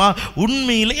சொல்லணும் தெரியுமா?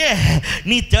 உண்மையிலேயே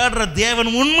நீ தேடுற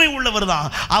தேவன் உண்மை உள்ளவர் தான்,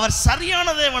 அவர் சரியான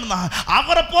தேவன் தான்,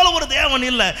 அவரை போல ஒரு தேவன்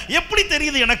இல்லை. எப்படி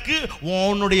தெரியுது எனக்கு?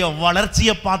 உன்னுடைய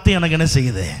வளர்ச்சியை பார்த்து எனக்கு என்ன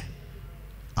செய்யுது?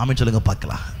 ஆமென் சொல்லுங்க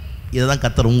பார்க்கலாம். இதுதான்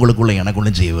கர்த்தர் உங்களுக்குள்ள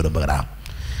எனக்குள்ள செய்ய விரும்புகிறார்.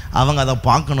 அவங்க அதை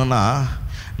பார்க்கணுன்னா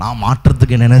நான்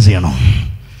மாற்றத்துக்கு என்ன செய்யணும்?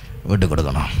 விட்டு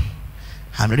கொடுக்கணும்.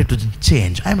 I am ready to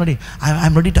change. I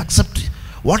am ready to accept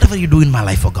what ever you two in my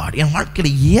life of God. என்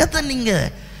வாழ்க்கையில் எதை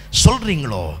நீங்கள்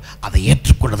சொல்கிறீங்களோ அதை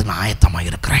ஏற்றுக்கொள்றதுக்கு நான் ஆயத்தமாக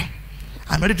இருக்கிறேன்.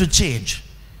 I am ready to change.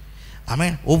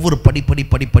 ஆமென். ஒவ்வொரு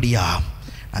படிப்படியாக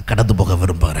நான் கடந்து போக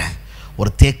விரும்புகிறேன்.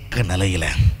 ஒரு தேக்க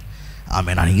நிலையில்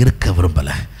ஆமென் நான் இருக்க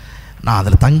விரும்பலை, நான்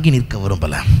அதில் தங்கி நிற்க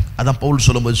விரும்பலை. அதான் பவுல்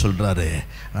சொல்லும்போது சொல்கிறாரு,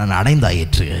 நான்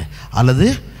அடைந்தாயிற்று அல்லது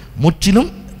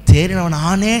முற்றிலும் தேறினவன்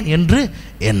ஆனேன் என்று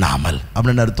எண்ணாமல்.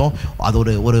 அப்படின்னு அர்த்தம், அது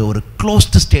ஒரு ஒரு ஒரு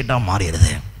க்ளோஸ்டு ஸ்டேட்டாக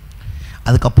மாறிடுது.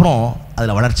 அதுக்கப்புறம்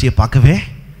அதில் வளர்ச்சியை பார்க்கவே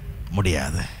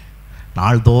முடியாது.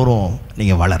 நாள்தோறும்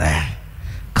நீங்கள் வளர,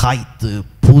 காய்த்து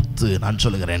பூத்து, நான்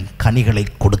சொல்லுகிறேன் கனிகளை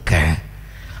கொடுக்க,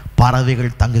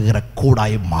 பறவைகள் தங்குகிற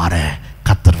கூடாய் மாற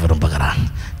கர்த்தர் விரும்புகிறான்.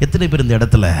 எத்தனை பேர் இந்த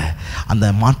இடத்துல அந்த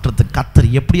மாற்றத்தை கர்த்தர்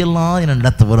எப்படியெல்லாம் என்ன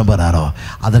நடத்த விரும்புகிறாரோ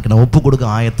அதற்கு நான் ஒப்பு கொடுக்க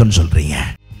ஆயத்தம்னு சொல்கிறீங்க?